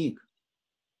is unique.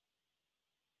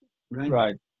 Right.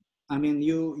 Right. I mean,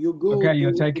 you go. Okay,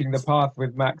 you're taking the path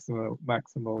with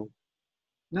maximal.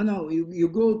 No, you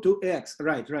go to X.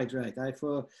 Right.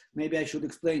 Maybe I should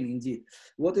explain indeed.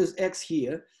 What is X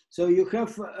here? So you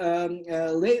have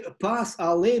paths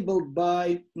are labeled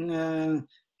by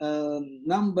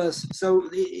numbers. So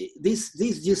this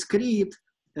discrete.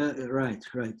 Right.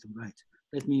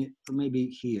 Let me maybe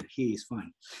here is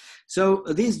fine. So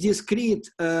this discrete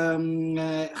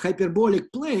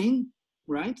hyperbolic plane.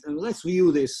 Right, and let's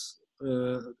view this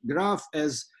graph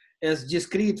as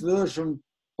discrete version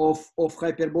of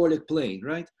hyperbolic plane,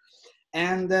 right?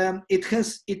 And it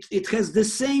has the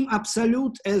same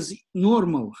absolute as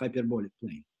normal hyperbolic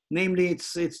plane. Namely,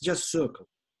 it's just circle.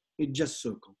 It's just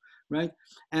circle, right?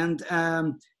 And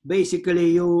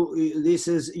basically,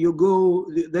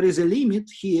 there is a limit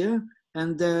here,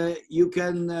 and you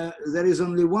can there is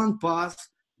only one path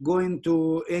going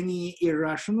to any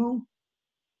irrational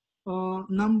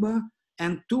number,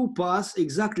 and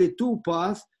exactly two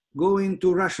paths going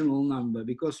to rational number,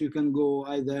 because you can go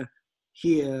either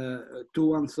here to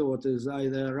 1/3 is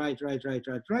either right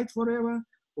forever,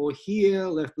 or here,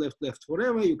 left, left, left,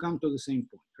 forever, you come to the same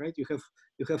point, right? You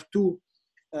have two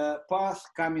paths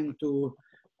coming to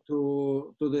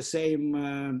the same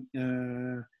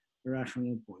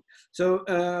rational point. So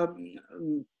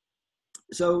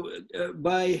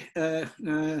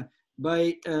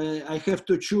I have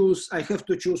to choose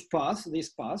path, this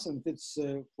path, and it's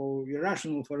for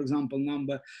irrational, for example,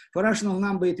 number. For rational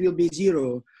number, it will be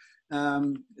 0,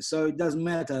 so it doesn't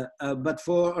matter. But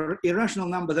for irrational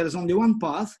number, there is only one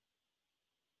path,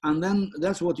 and then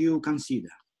that's what you consider.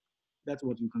 That's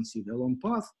what you consider, a long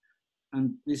path,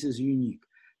 and this is unique.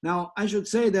 Now, I should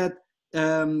say that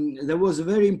there was a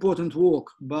very important work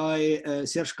by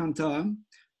Serge Cantar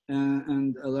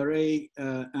and Larey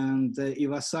and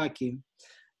Iwasaki,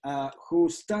 who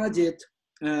studied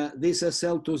this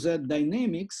SL2Z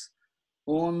dynamics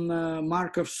on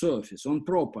Markov surface, on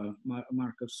proper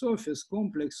Markov surface,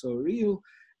 complex or real,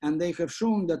 and they have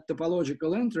shown that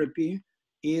topological entropy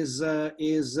is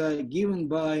given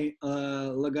by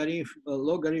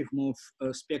logarithm of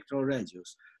spectral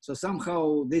radius. So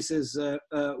somehow this is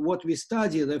what we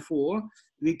study. Therefore,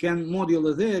 we can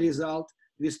modulo the result.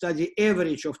 We study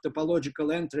average of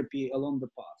topological entropy along the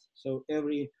path. So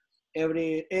every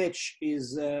H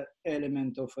is an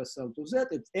element of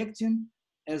SL2Z. It's acting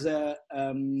as a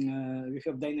we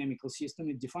have dynamical system.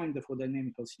 It's defined for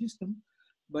dynamical system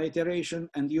by iteration,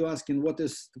 and you asking what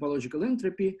is topological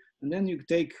entropy, and then you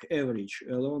take average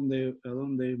along the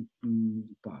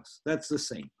path. That's the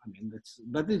same. I mean,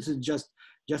 but it's just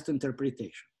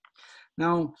interpretation.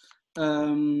 Now,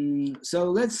 so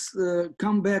let's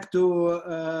come back to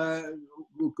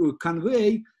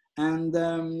Conway and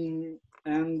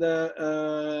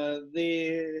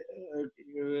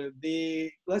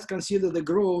let's consider the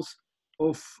growth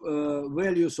of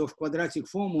values of quadratic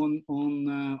form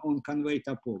on Conway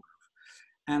topograph.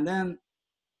 And then,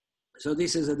 so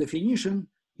this is a definition.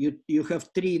 You have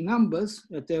 3 numbers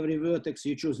at every vertex.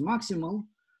 You choose maximal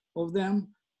of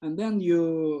them, and then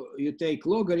you take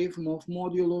logarithm of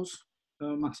modulus,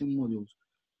 maximum modulus,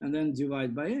 and then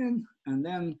divide by n, and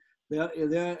then the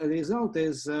result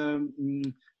is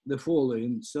the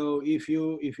following. So if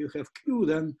you have Q,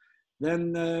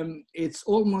 then it's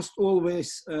almost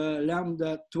always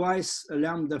lambda, twice a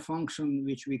lambda function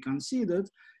which we considered,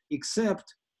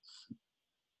 except,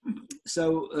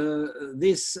 so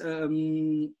this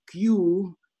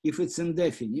Q, if it's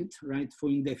indefinite, right, for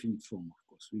indefinite form, of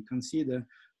course, we consider,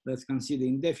 let's consider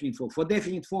indefinite form. For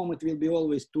definite form, it will be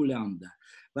always 2 lambda.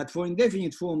 But for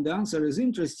indefinite form, the answer is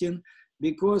interesting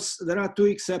because there are 2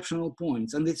 exceptional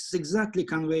points, and it's exactly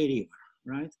Conway river,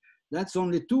 right? That's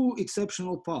only 2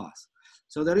 exceptional paths.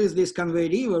 So there is this Conway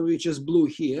river, which is blue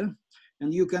here,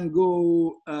 and you can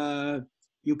go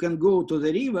to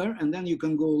the river, and then you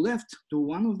can go left to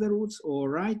one of the routes or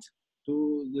right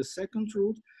to the second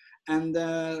route. And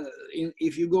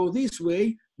if you go this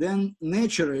way, then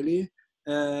naturally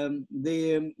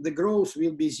the growth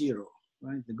will be 0,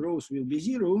 right? The growth will be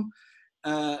 0,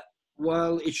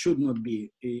 while it should not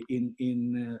be.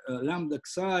 In lambda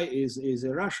psi is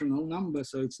a rational number,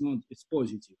 so it's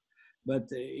positive. But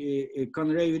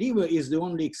Conway river is the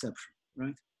only exception,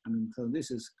 right? I mean, so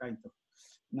this is kind of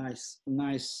nice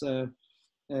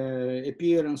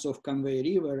appearance of Conway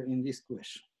river in this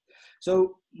question.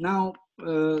 So now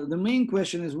the main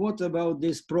question is, what about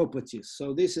these properties?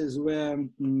 So this is where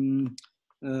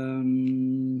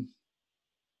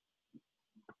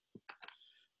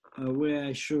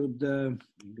I should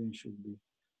be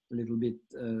a little bit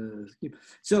skip.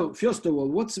 So first of all,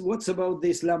 what's about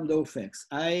this lambda of x?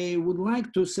 I would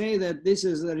like to say that this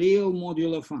is a real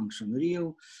modular function,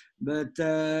 but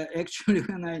actually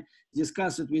when I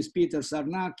discussed it with Peter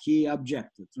Sarnak, he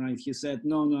objected, right? He said,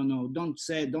 no,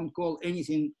 don't call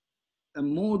anything a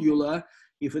modular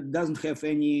if it doesn't have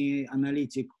any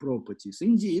analytic properties.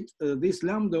 Indeed, this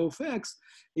lambda of x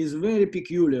is a very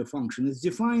peculiar function. It's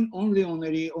defined only on a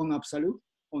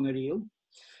real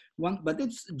one, but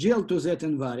it's GL to Z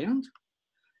invariant.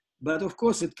 But of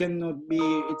course, it cannot be.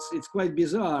 It's quite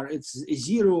bizarre. It's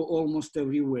 0 almost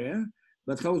everywhere.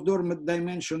 But Hausdorff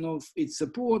dimension of its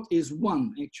support is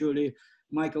 1. Actually,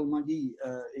 Michael Madi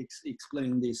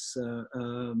explained this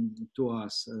to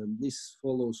us. This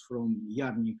follows from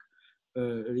Yarnik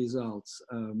results.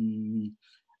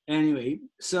 Anyway,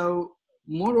 so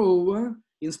moreover,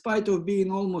 in spite of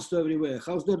being almost everywhere,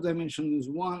 Hausdorff dimension is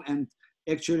 1, and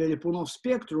actually Lyapunov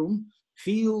spectrum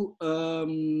fill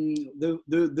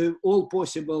the all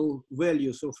possible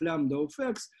values of lambda of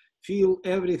x, fill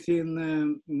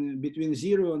everything between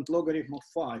 0 and logarithm of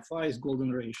phi. Phi is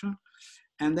golden ratio.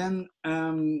 And then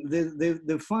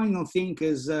the final thing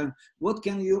is, what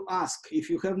can you ask if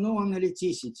you have no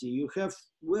analyticity? You have,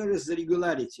 where is the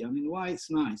regularity? I mean, why it's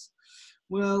nice?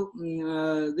 Well,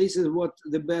 this is what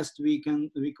the best we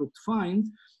could find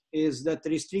is that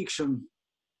restriction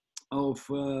of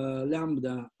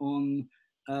lambda on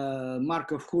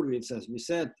Markov-Hurwitz, as we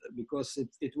said, because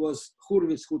it was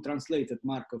Hurwitz who translated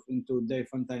Markov into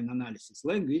Diophantine analysis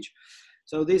language.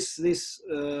 So this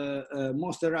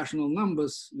most irrational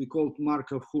numbers we called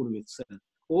Markov-Hurwitz set,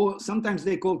 or sometimes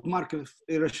they called Markov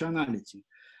irrationality.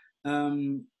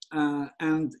 And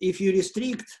if you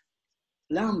restrict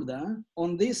lambda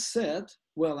on this set,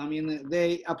 well, I mean,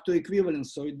 they up to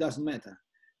equivalence, so it doesn't matter.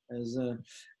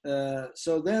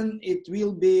 So then it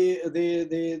will be,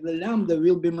 the lambda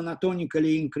will be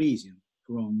monotonically increasing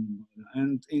from,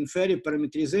 and in Ferry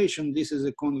parametrization, this is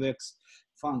a convex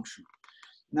function.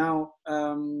 Now,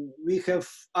 we have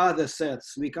other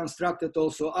sets. We constructed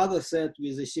also other set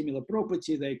with a similar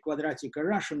property, the quadratic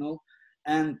irrational,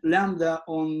 and lambda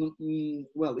on,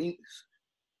 well,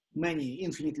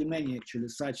 infinitely many actually,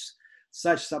 such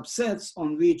subsets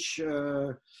on which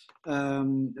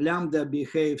lambda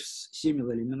behaves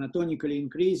similarly, monotonically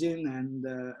increasing and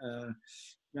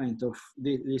kind of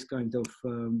this kind of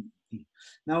thing.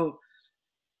 Now,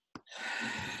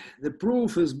 the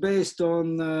proof is based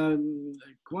on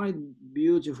quite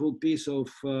beautiful piece of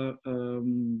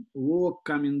work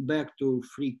coming back to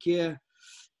Friquet,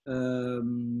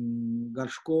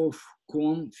 Gorshkov,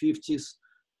 Cohn, 50s,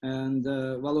 and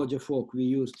Volodya Fok. We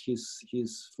used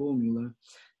his formula.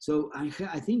 So I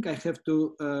think I have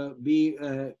to be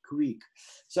quick.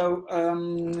 So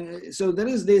so there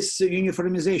is this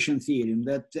uniformization theorem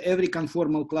that every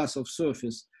conformal class of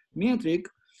surface metric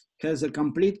has a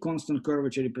complete constant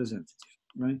curvature representative,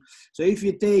 right? So if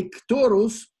you take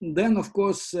torus, then of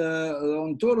course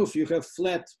on torus you have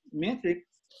flat metric,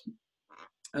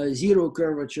 zero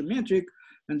curvature metric,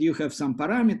 and you have some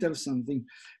parameters, something.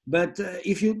 But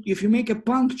if you make a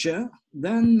puncture,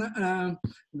 then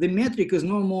the metric is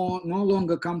no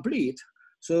longer complete.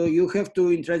 So you have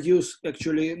to introduce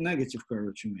actually negative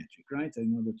curvature metric, right,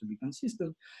 in order to be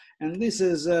consistent. And this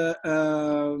is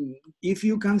if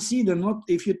you consider not,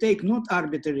 if you take not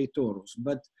arbitrary torus,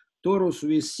 but torus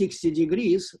with 60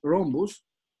 degrees, rhombus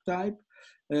type,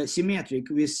 symmetric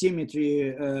with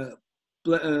symmetry,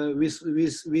 with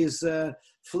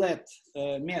flat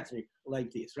metric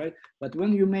like this, right? But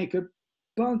when you make a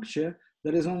puncture,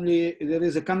 there is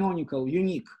a canonical,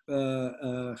 unique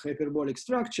hyperbolic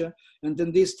structure, and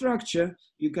in this structure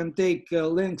you can take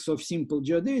lengths of simple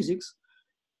geodesics,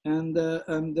 and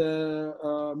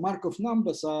Markov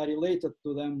numbers are related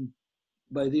to them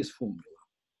by this formula.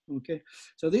 Okay,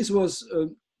 so this was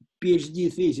a PhD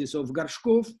thesis of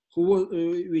Gorshkov,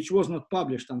 which was not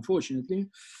published, unfortunately,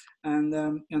 and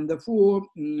therefore,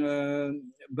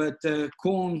 but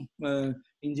Cohn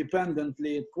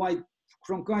independently,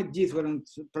 from quite different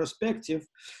perspective,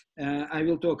 I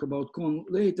will talk about Cohn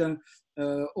later,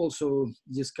 also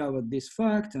discovered this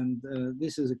fact, and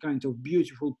this is a kind of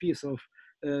beautiful piece of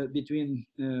between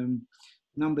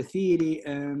number theory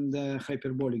and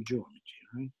hyperbolic geometry,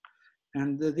 right?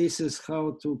 And this is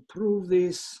how to prove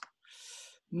this.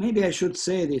 Maybe I should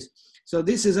say this. So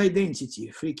this is identity,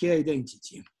 Friquet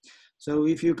identity. So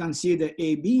if you consider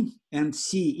AB and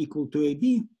C equal to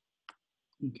AB,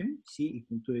 okay, C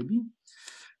equal to AB,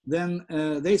 then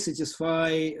they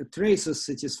satisfy, traces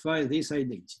satisfy this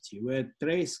identity, where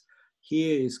trace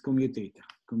here is commutator.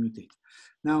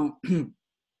 Now,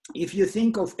 if you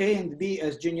think of A and B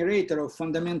as generator of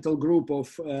fundamental group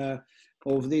of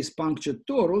this punctured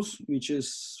torus, which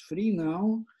is free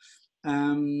now,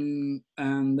 and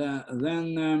then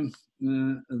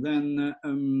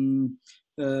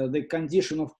the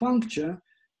condition of puncture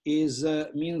is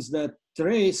means that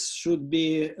trace should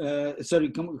be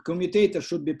commutator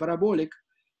should be parabolic,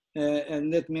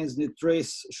 and that means the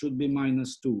trace should be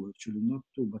 -2, actually not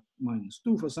 2 but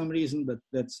 -2 for some reason, but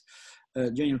that's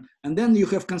general. And then you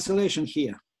have cancellation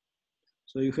here.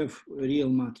 So you have a real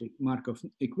Markov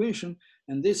equation,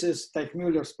 and this is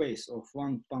Teichmüller space of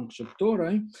one punctured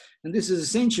tori, and this is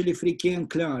essentially Friquet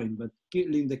Klein, but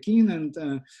Linda Keen, and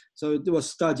so it was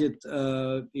studied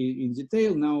in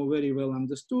detail, now very well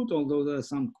understood, although there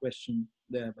are some questions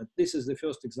there, but this is the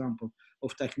first example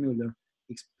of Teichmüller,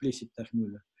 explicit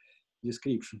Teichmüller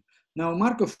description. Now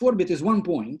Markov orbit is 1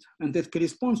 point, and it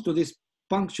corresponds to this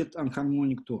punctured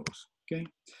anharmonic torus, okay?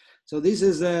 So this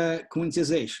is a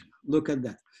quantization. Look at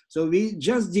that. So we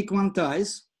just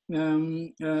dequantize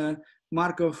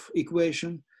Markov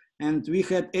equation, and we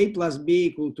had A plus B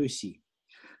equal to C.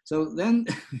 So then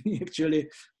we actually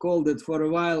called it for a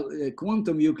while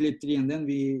quantum Euclid tree, and then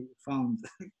we found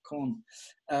Cohn.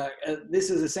 This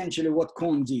is essentially what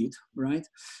Cohn did, right?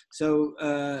 So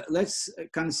let's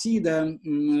consider,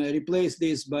 replace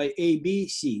this by A, B,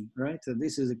 C, right? So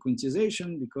this is a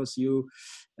quantization because you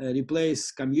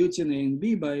replace commuting A and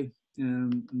B by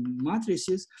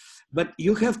matrices, but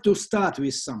you have to start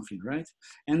with something, right?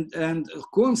 And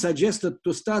Cohn suggested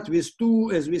to start with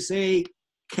two, as we say,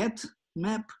 cat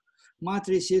map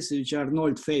matrices, which are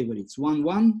null favorites, 1,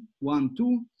 1, 1,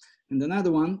 2, and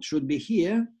another one should be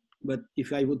here, but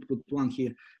if I would put one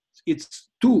here, it's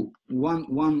 2, 1,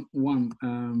 1, 1.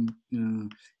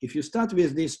 If you start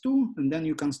with these two, and then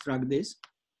you construct this,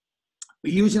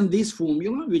 using this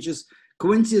formula, which is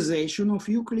quantization of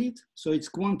Euclid, so it's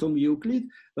quantum Euclid,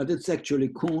 but it's actually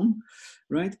Cohn,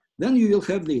 right? Then you will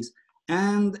have this.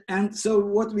 And so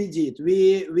what we did,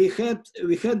 we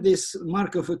had this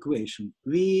Markov equation.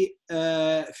 We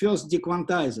first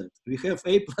dequantize it. We have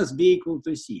A plus B equal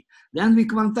to C. Then we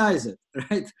quantize it,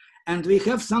 right? And we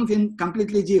have something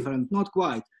completely different, not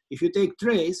quite. If you take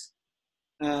trace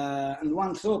and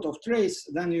 1/3 of trace,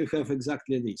 then you have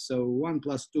exactly this. So 1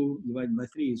 plus 2 divided by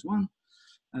 3 is 1.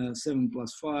 7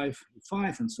 plus 5,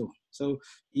 5, and so on. So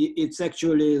it's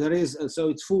actually, there is, so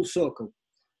it's full circle.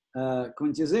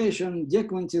 Quantization,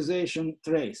 dequantization,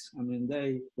 trace. I mean,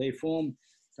 they form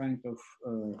kind of,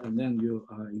 and then you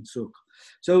are in circle.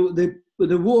 So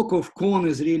the work of Cohn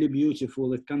is really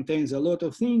beautiful. It contains a lot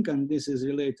of things, and this is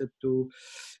related to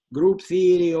group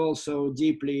theory also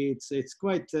deeply. It's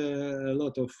quite a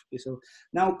lot of, so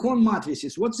now Cohn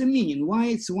matrices, what's the meaning? Why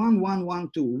it's 1, 1, 1,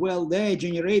 2? Well, they're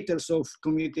generators of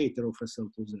commutator of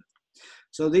SL2Z.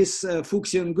 So this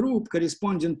Fuchsian group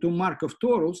corresponding to Markov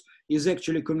torus is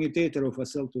actually commutator of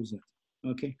SL2Z.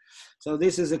 Okay, so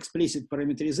this is explicit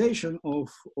parameterization of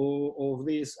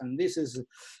this, and this is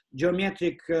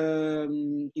geometric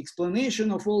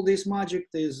explanation of all this magic.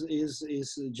 Is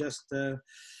just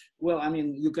well, I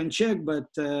mean, you can check, but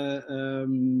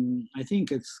I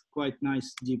think it's quite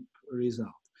nice deep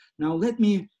result. Now let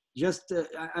me just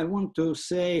I want to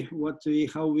say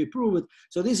how we prove it.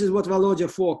 So this is what Volodya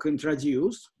Fock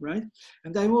introduced, right?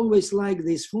 And I always like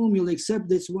this formula, except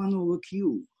this 1 over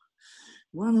Q.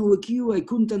 1 over Q, I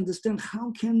couldn't understand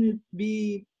how can it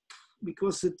be,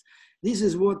 because this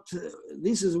is what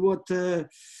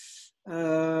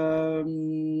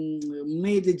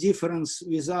made the difference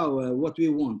with what we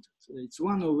want. So it's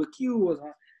 1 over Q,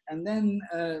 and then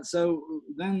so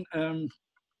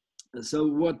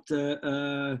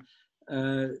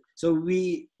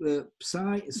we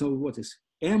psi. So what is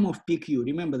M of PQ?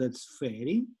 Remember that's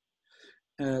Ferri.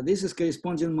 This is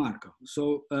corresponding Markov.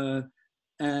 So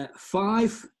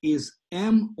 5 is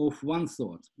M of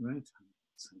 1/3, right?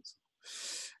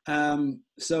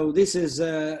 So this is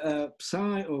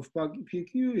psi of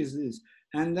PQ is this.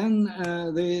 And then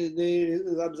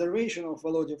the observation of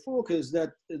Volodya Fock is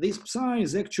that this psi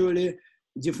is actually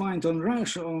defined on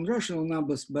rational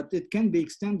numbers, but it can be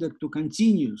extended to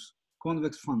continuous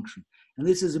convex function. And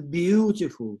this is a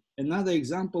beautiful, another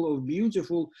example of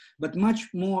beautiful, but much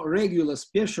more regular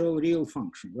special real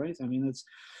function, right? I mean, it's,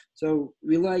 so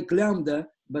we like lambda,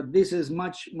 but this is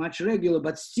much regular,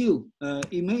 but still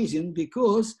amazing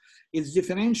because it's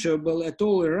differentiable at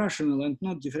all irrational and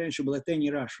not differentiable at any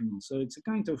rational. So it's a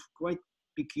kind of quite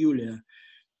peculiar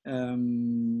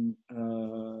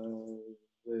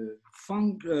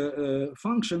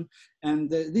function, and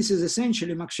this is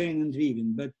essentially McShane and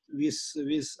Vivin, but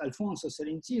with Alfonso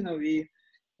Sorrentino we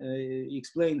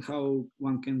explain how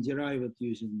one can derive it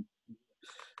using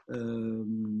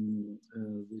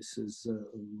this is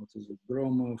what is it,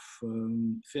 Gromov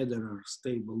Federer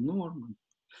stable norm.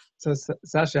 So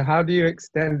Sasha, how do you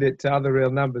extend it to other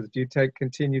real numbers? Do you take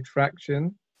continued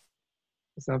fraction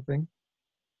or something?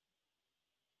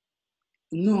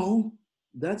 No,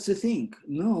 that's the thing.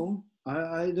 No,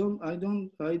 I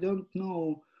don't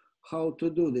know how to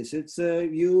do this. It's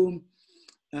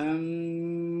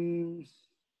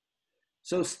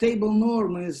so stable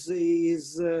norm is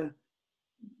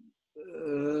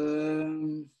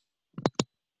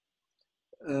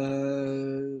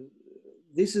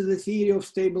this is the theory of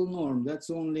stable norm. That's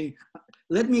only.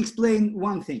 Let me explain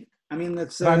one thing. I mean,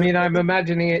 that's. I mean, I'm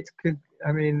imagining it could.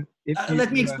 I mean, if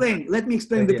let me explain. Let me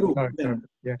explain the proof. Sorry.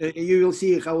 You will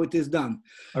see how it is done.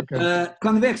 Okay.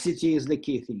 Convexity is the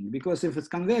key thing, because if it's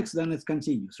convex, then it's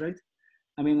continuous, right?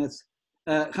 I mean, it's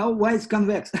why it's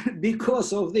convex?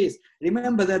 Because of this.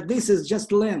 Remember that this is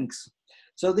just length.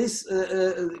 So this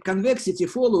convexity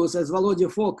follows, as Volodya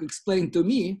Fock explained to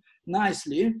me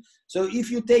nicely. So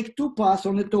if you take two paths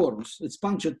on a torus, it's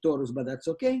punctured torus, but that's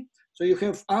okay. So you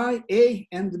have I, A,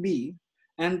 and B,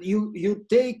 and you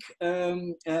take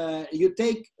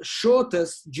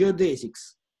shortest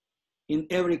geodesics in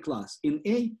every class in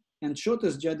A and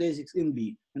shortest geodesics in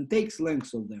B, and takes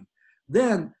lengths of them.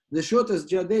 Then the shortest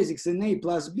geodesics in A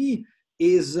plus B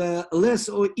is less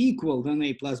or equal than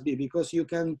A plus B, because you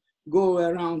can go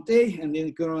around A and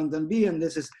then go around B, and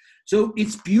this is, so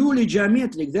it's purely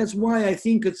geometric. That's why I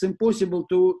think it's impossible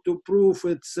to prove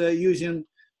it's using,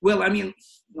 well, I mean,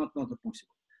 not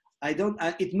impossible.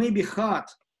 It may be hard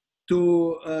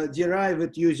to derive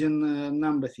it using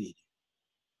number theory.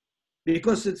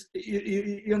 Because it's,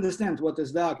 you understand what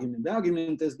is the argument. The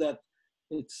argument is that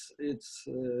it's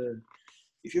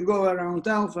if you go around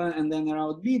alpha and then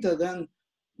around beta,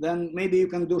 then maybe you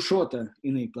can do shorter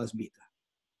in A plus beta,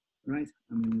 right?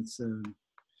 I mean, it's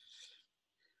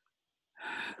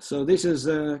so this is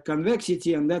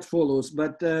convexity, and that follows.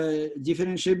 But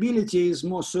differentiability is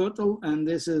more subtle, and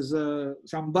this is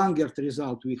some Bangert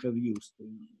result we have used.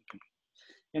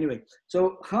 Anyway,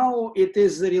 so how it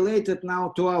is related now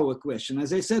to our question?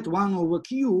 As I said, 1 over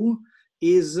Q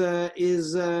is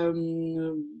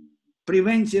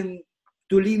preventing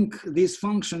to link this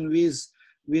function with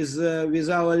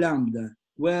our lambda.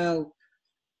 Well,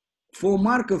 for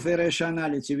Markov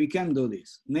irrationality, we can do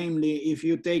this. Namely, if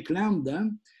you take lambda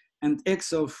and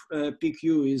x of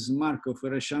PQ is Markov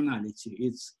irrationality,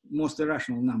 it's most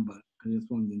irrational number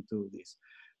corresponding to this,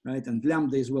 right? And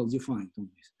lambda is well defined on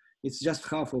this. It's just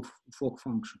half of Fock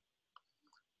function,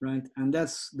 right? And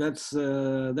that's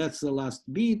the last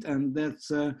bit, and that's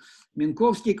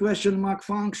Minkowski question mark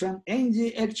function.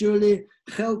 Andy actually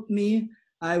helped me.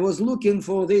 I was looking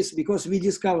for this because we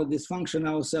discovered this function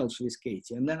ourselves with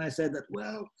Katie, and then I said that,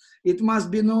 well, it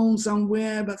must be known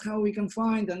somewhere, but how we can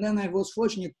find? And then I was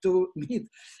fortunate to meet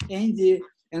Andy.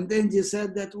 And then he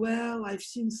said that, well, I've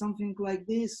seen something like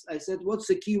this. I said, what's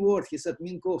the key word? He said,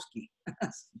 Minkowski.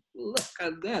 Look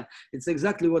at that. It's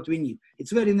exactly what we need.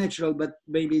 It's very natural, but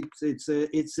maybe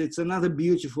it's another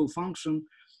beautiful function,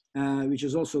 which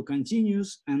is also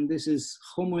continuous. And this is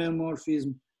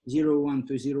homoomorphism 0, 1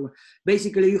 to 0.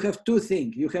 Basically, you have two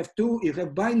things. You have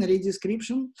binary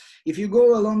description. If you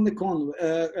go along the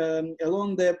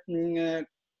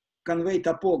Conway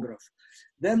topograph,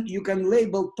 then you can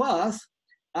label path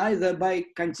either by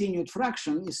continued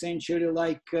fraction, essentially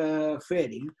like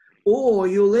Ferry, or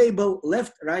you label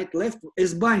left, right, left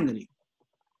as binary,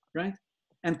 right?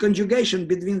 And conjugation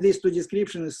between these two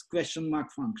descriptions is question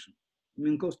mark function,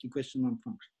 Minkowski question mark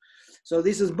function. So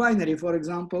this is binary, for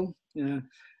example,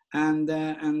 and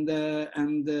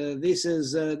this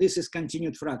is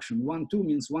continued fraction. 1, 2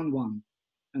 means 1, 1,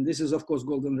 and this is of course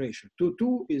golden ratio. 2,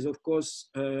 2 is of course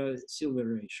silver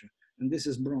ratio, and this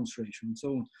is bronze ratio, and so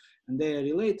on. And they are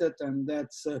related, and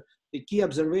that's the key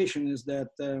observation is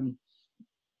that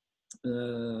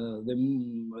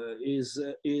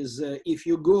if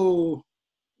you go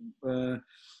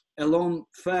along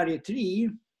Ferry tree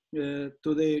to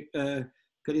the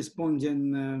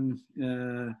corresponding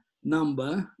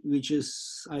number, which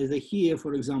is either here,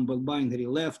 for example, binary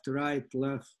left, right,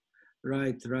 left,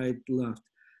 right, right, left,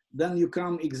 then you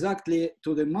come exactly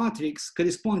to the matrix,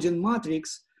 corresponding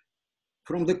matrix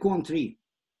from the Cohn tree.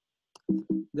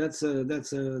 That's a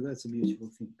beautiful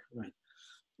thing, right?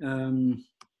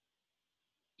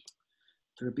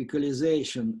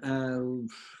 Tropicalization.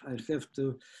 I have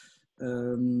to.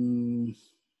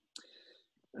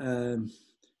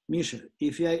 Misha,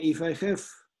 if I have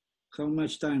how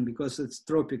much time, because it's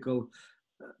tropical.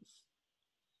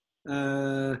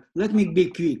 Let me be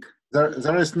quick.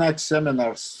 There is next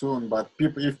seminar soon, but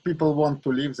if people want to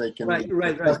leave, they can. Right.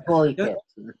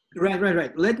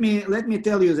 Let me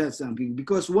tell you that something,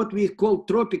 because what we call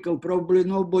tropical, probably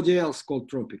nobody else called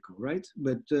tropical, right?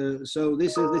 But so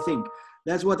this is the thing.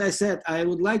 That's what I said. I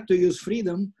would like to use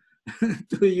freedom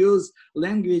to use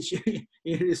language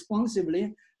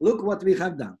irresponsibly. Look what we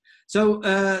have done. So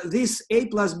this A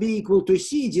plus B equal to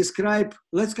C describe,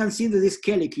 let's consider this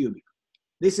Kelly cubic.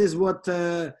 This is what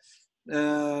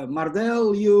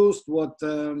Mardell used, what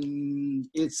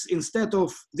it's instead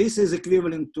of, this is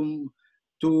equivalent to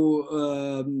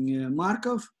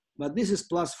Markov, but this is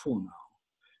 +4 now.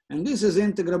 And this is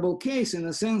integrable case in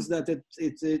a sense that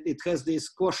it has this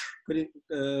Koch,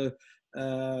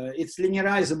 it's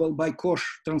linearizable by Koch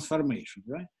transformation,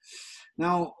 right?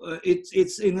 Now,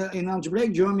 it's in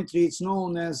algebraic geometry, it's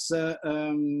known as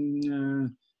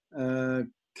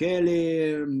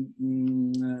Kelly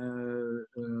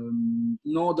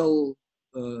nodal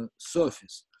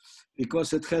surface,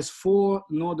 because it has 4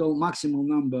 nodal maximal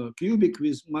number cubic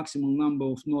with maximal number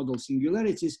of nodal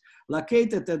singularities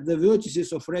located at the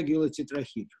vertices of regular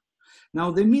tetrahedron.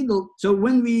 Now the middle, so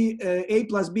when we a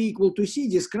plus b equal to c,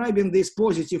 describing this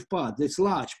positive part, this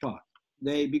large part,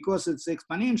 because it's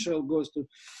exponential goes to,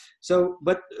 so,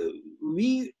 but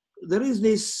there is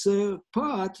this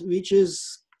part which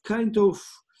is kind of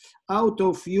out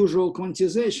of usual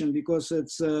quantization, because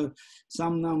it's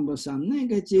some numbers are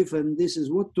negative, and this is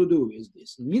what to do with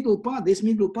this middle part. This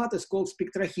middle part is called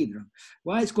spectrahedron.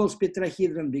 Why it's called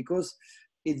spectrahedron? Because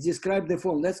it describes the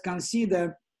form. Let's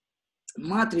consider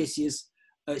matrices,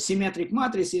 symmetric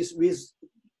matrices with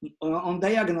on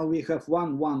diagonal we have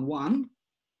 1, 1, 1,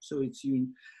 so it's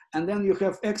union, and then you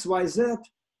have x, y, z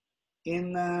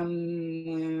in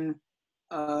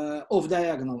off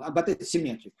diagonal, but it's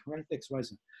symmetric, right? X, Y,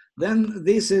 Z. Then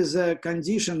this is a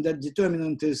condition that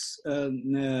determinant is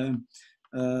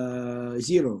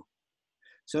 0.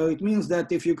 So it means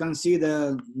that if you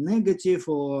consider negative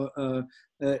or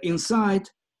inside,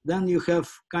 then you have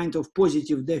kind of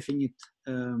positive definite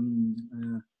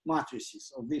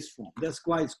matrices of this form. That's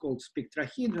why it's called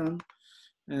spectrahedron.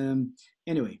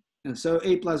 Anyway, so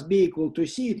A plus B equal to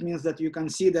C, it means that you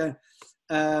consider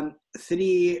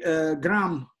 3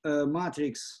 gram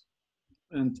matrix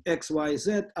and X, Y,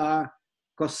 Z are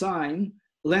cosine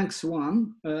length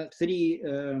 1, 3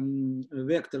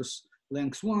 vectors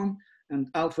length 1, and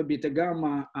alpha, beta,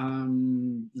 gamma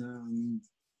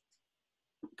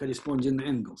corresponding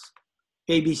angles,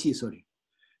 ABC, sorry.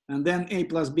 And then A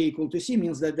plus B equal to C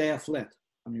means that they are flat.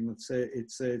 I mean,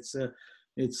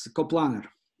 it's coplanar.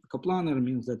 Coplanar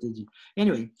means that it,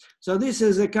 anyway, so this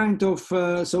is a kind of,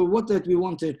 so what that we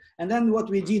wanted, and then what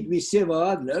we did with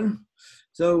Seva Adler,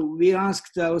 so we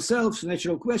asked ourselves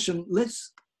natural question,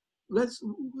 let's,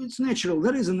 it's natural,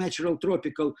 there is a natural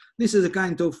tropical, this is a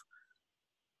kind of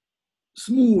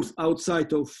smooth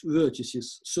outside of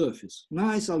vertices surface,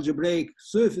 nice algebraic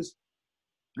surface,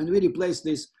 and we replaced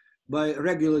this by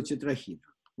regular tetrahedron,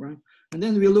 right? And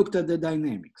then we looked at the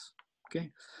dynamics,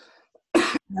 okay?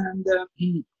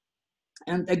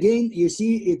 And again, you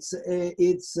see, it's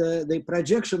the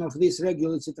projection of this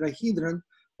regular tetrahedron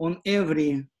on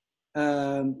every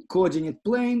coordinate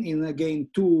plane in, again,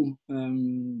 two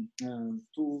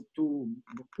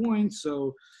points.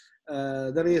 So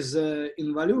there is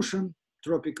involution,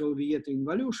 tropical Vieta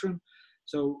involution,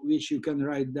 so which you can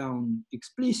write down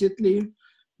explicitly.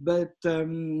 But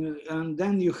and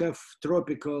then you have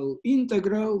tropical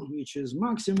integral, which is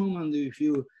maximum, and if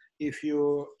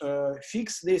you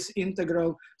fix this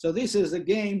integral, so this is a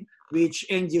game which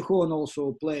Andy Horn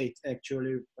also played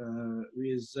actually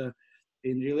with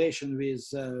in relation with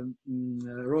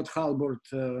Roth-Halbert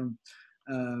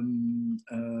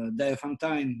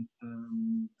Diophantine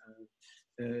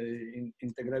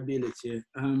integrability.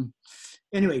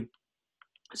 Anyway,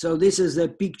 so this is a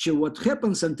picture what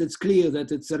happens, and it's clear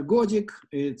that it's ergodic.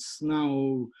 It's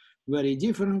now very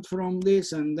different from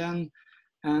this, and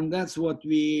that's what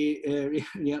we,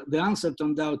 the answer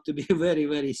turned out to be very,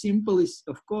 very simple,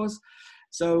 of course.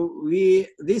 So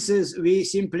this is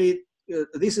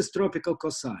tropical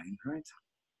cosine, right?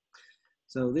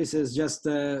 So this is just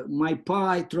my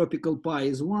pi, tropical pi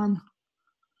is 1.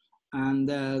 And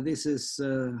this is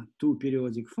 2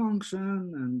 periodic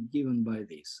function and given by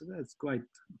this. So that's quite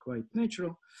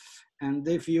natural. And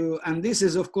and this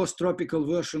is of course tropical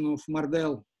version of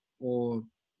Mardel or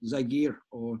Zagir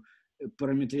or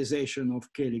parameterization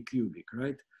of Kelly cubic,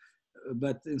 right?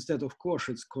 But instead of course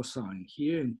it's cosine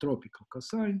here in tropical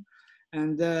cosine.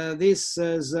 And this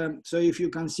is, so if you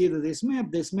consider this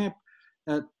map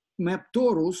map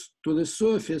torus to the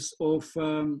surface of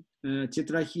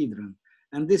tetrahedron.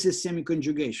 And this is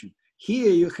semi-conjugation.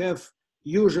 Here you have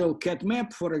usual cat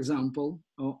map, for example,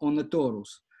 on the torus.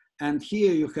 And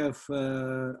here you have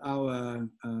our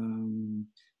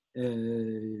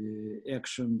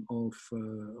action of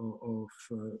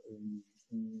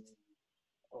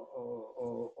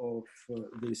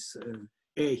this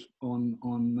A on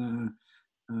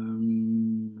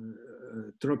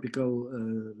tropical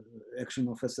action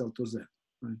of SL to Z.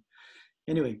 Right?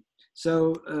 Anyway,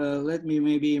 so let me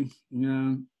maybe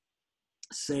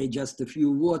say just a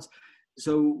few words.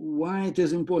 So why it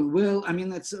is important? Well, I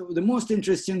mean, it's the most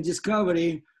interesting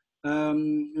discovery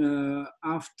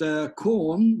after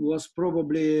Cohn was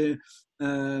probably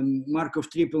Markov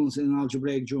triples in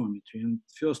algebraic geometry. And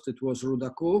first it was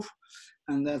Rudakov,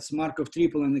 and that's Markov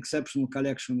triple, an exceptional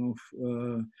collection of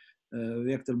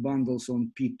vector bundles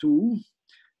on P2.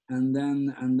 And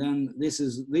then this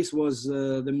was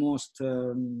the most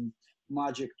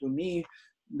magic to me,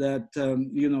 that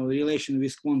you know, relation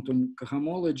with quantum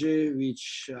cohomology,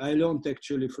 which I learned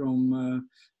actually from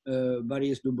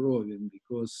Boris Dubrovin,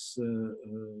 because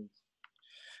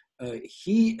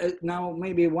Now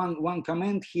maybe one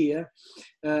comment here.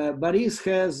 Boris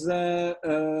has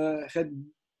had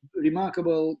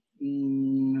remarkable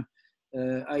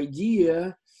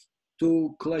idea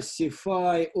to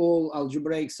classify all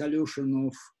algebraic solution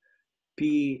of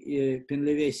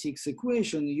Pinlevé-6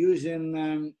 equation using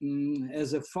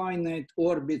as a finite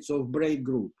orbits of braid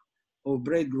group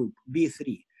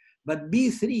B3. But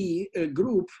B3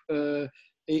 group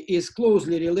is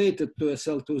closely related to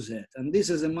SL2Z, and this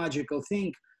is a magical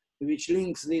thing which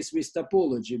links this with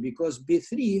topology, because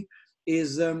B3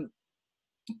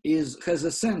 has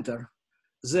a center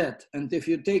Z, and if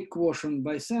you take quotient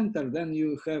by center, then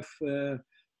you have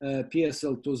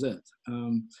PSL2Z.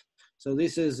 So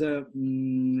this is it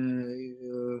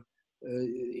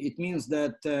means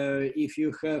that if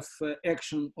you have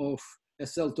action of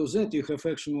SL2Z, you have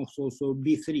action of also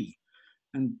B3.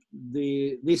 And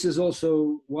this is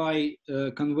also why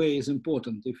Conway is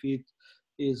important. If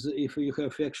you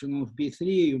have action of B3,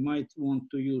 you might want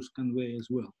to use Conway as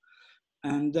well.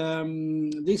 And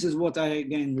this is what I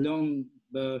again learned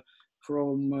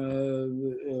from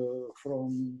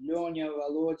Lenya,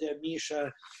 Volodya,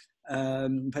 Misha.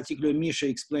 Particularly Misha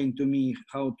explained to me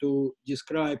how to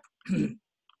describe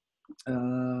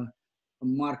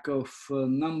Markov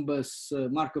numbers,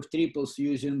 Markov triples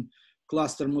using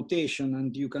cluster mutation,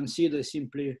 and you consider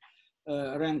simply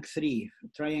rank 3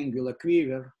 triangular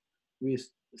quiver with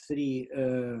 3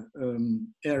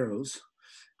 arrows,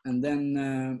 and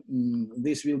then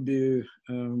this will be,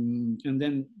 and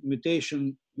then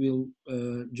mutation will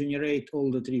generate all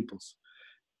the triples.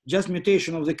 Just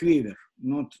mutation of the quiver,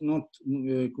 not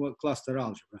cluster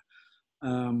algebra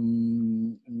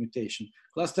mutation.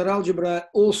 Cluster algebra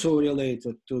also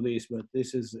related to this, but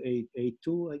this is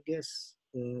A2, I guess.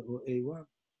 Or A1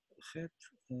 hat?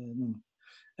 No.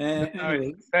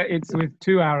 Anyway, it's with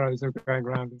 2 arrows are going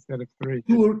around instead of 3.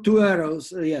 Two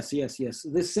arrows. Yes.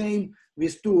 The same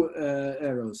with 2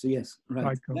 arrows. Yes,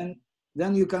 right. Cool.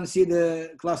 Then you consider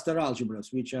cluster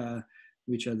algebras, which are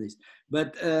this.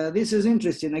 But this is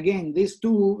interesting. Again, these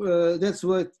two. That's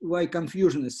why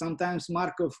confusion is. Sometimes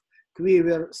Markov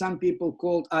quiver. Some people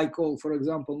I call, for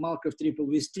example, Markov triple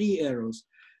with 3 arrows.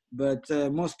 But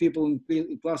most people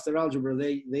in cluster algebra,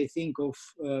 they think of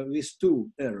with 2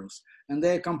 arrows, and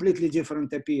they're completely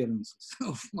different appearances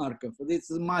of Markov. It's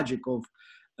the magic of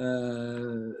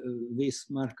these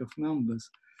Markov numbers.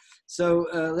 So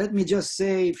let me just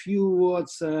say a few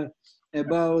words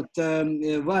about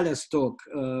Valya's talk,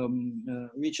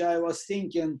 which I was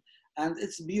thinking, and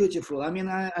it's beautiful. I mean,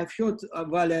 I've heard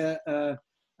Valya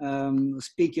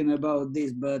speaking about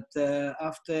this, but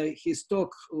after his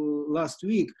talk last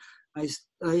week, I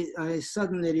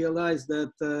suddenly realized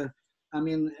that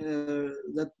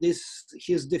that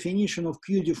his definition of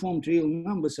Q-deformed real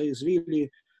numbers is really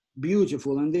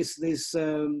beautiful, and this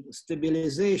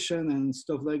stabilization and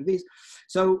stuff like this.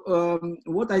 So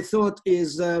what I thought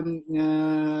is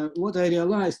what I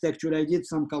realized. Actually, I did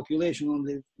some calculation on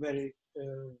the very.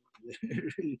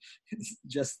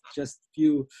 just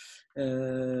few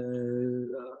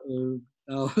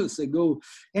hours ago.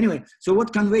 Anyway, so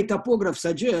what Conway topograph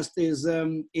suggests is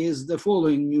the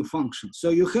following new function. So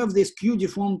you have this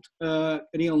Q-deformed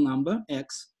real number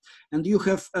x, and you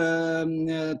have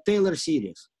Taylor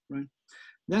series, right?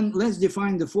 Then let's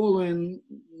define the following,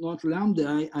 not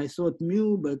lambda, I thought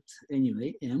mu, but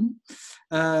anyway, m.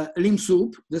 Lim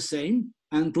sup, the same,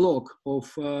 and log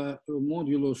of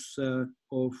modulus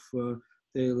of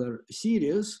Taylor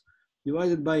series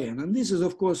divided by n. And this is,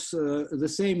 of course, the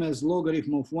same as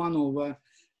logarithm of 1 over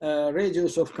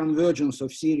radius of convergence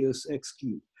of series x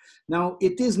cubed. Now,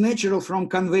 it is natural from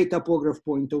Conway topograph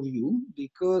point of view,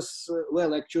 because,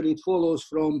 well, actually it follows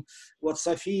from what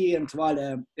Sophie and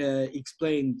Valya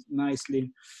explained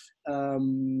nicely.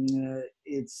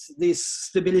 It's this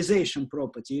stabilization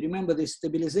property. You remember, this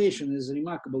stabilization is a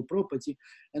remarkable property.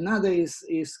 Another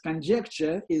is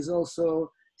conjecture, is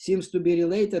also seems to be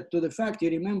related to the fact, you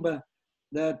remember,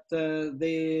 that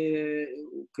the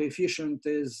coefficient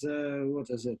is, what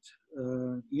is it?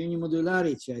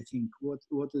 Unimodularity, I think.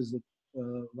 What is it,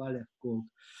 Valya called?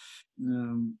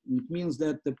 It means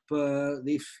that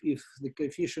if the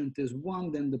coefficient is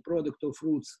 1, then the product of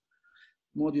roots,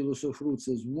 modulus of roots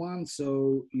is 1.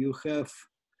 So you have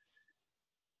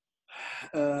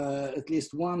at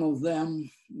least one of them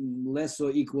less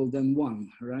or equal than 1,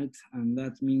 right? And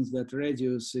that means that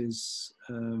radius is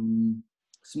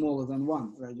smaller than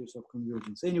 1, radius of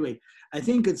convergence. Anyway, I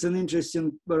think it's an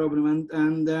interesting problem,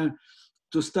 and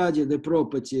to study the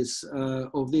properties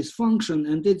of this function,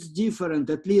 and it's different.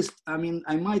 At least, I mean,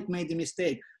 I might make a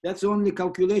mistake. That's the only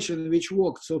calculation which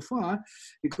worked so far,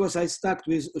 because I stuck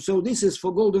with, so this is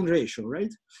for golden ratio,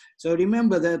 right? So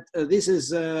remember that this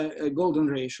is a golden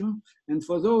ratio, and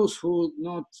for those who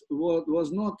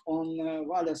was not on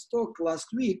Vale's talk last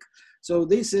week, so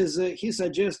this is, they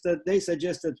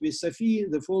suggested with Sophie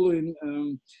the following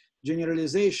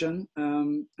generalization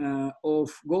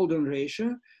of golden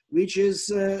ratio, which is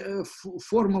a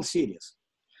formal series.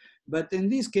 But in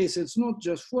this case, it's not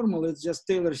just formal, it's just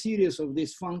Taylor series of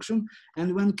this function.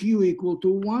 And when Q equal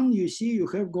to 1, you see you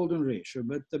have golden ratio,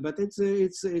 but it's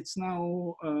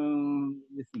now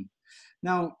the thing.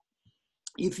 Now,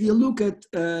 if you look at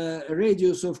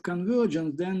radius of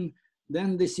convergence,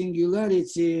 then the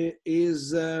singularity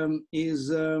is the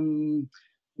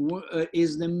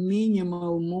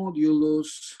minimal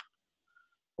modulus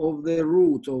of the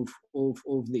root of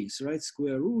this, right?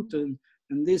 Square root,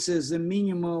 and this is the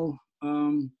minimal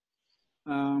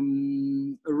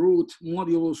root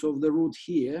modulus of the root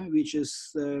here, which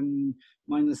is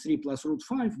 -3 plus root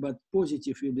 5, but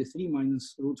positive will be 3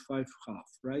 minus root 5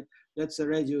 half, right? That's the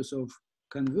radius of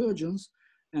convergence,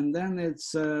 and then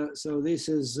it's so this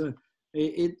is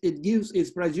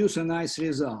it produces a nice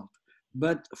result.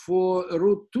 But for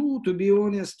root 2, to be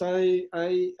honest, I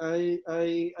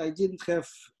didn't have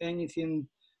anything.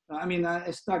 I mean,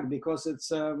 I stuck because I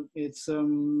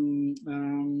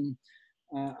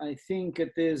think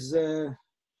it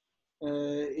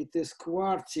is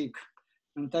quartic,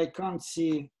 and I can't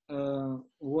see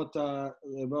what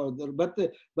about there.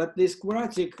 But this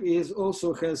quartic is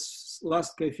also has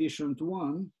last coefficient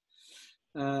 1.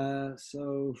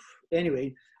 So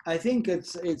anyway, I think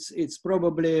it's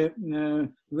probably a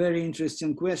very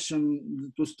interesting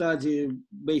question to study.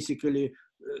 Basically,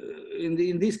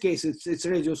 in this case, it's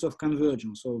radius of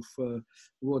convergence of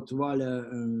what Vale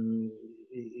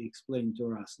explained to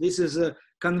us. This is a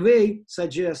Conway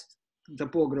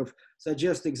topograph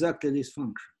suggests exactly this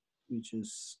function,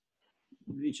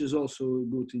 which is also a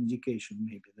good indication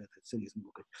maybe that it's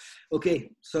reasonable. Okay,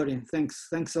 sorry.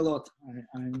 Thanks a lot.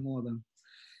 I'm more than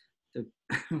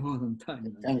time.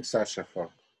 Thanks, Sasha, for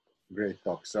great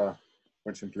talk. So,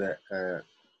 fortunately,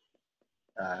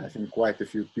 I think quite a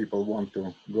few people want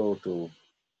to go to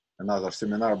another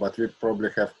seminar, but we probably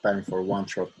have time for one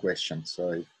short question.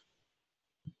 So,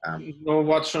 no,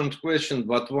 one short question,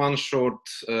 but one short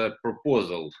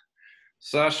proposal.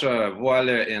 Sasha,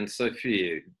 Vale, and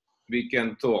Sophie, we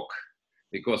can talk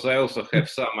because I also have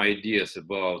some ideas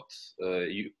about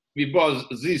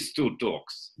these two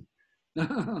talks.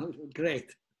 Great.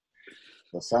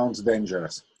 That sounds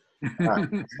dangerous. No.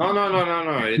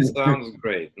 It sounds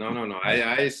great. No.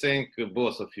 I thank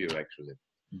both of you actually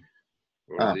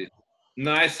for these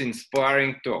nice,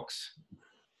 inspiring talks.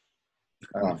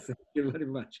 Thank you very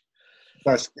much.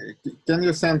 Sash, can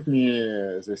you send me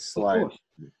this slide?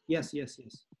 Yes.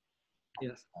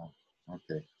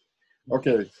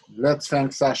 Okay. Let's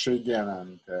thank Sasha again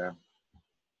and.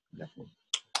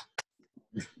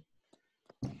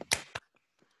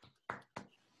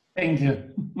 Thank you.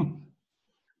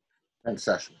 Thanks,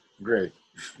 Sasha. Great.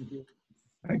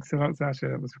 Thanks a lot, Sasha.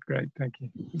 That was great. Thank you.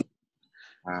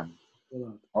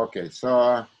 Okay, so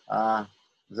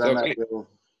then I will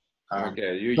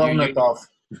turn it off.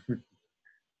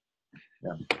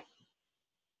 Yeah.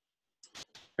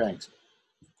 Thanks.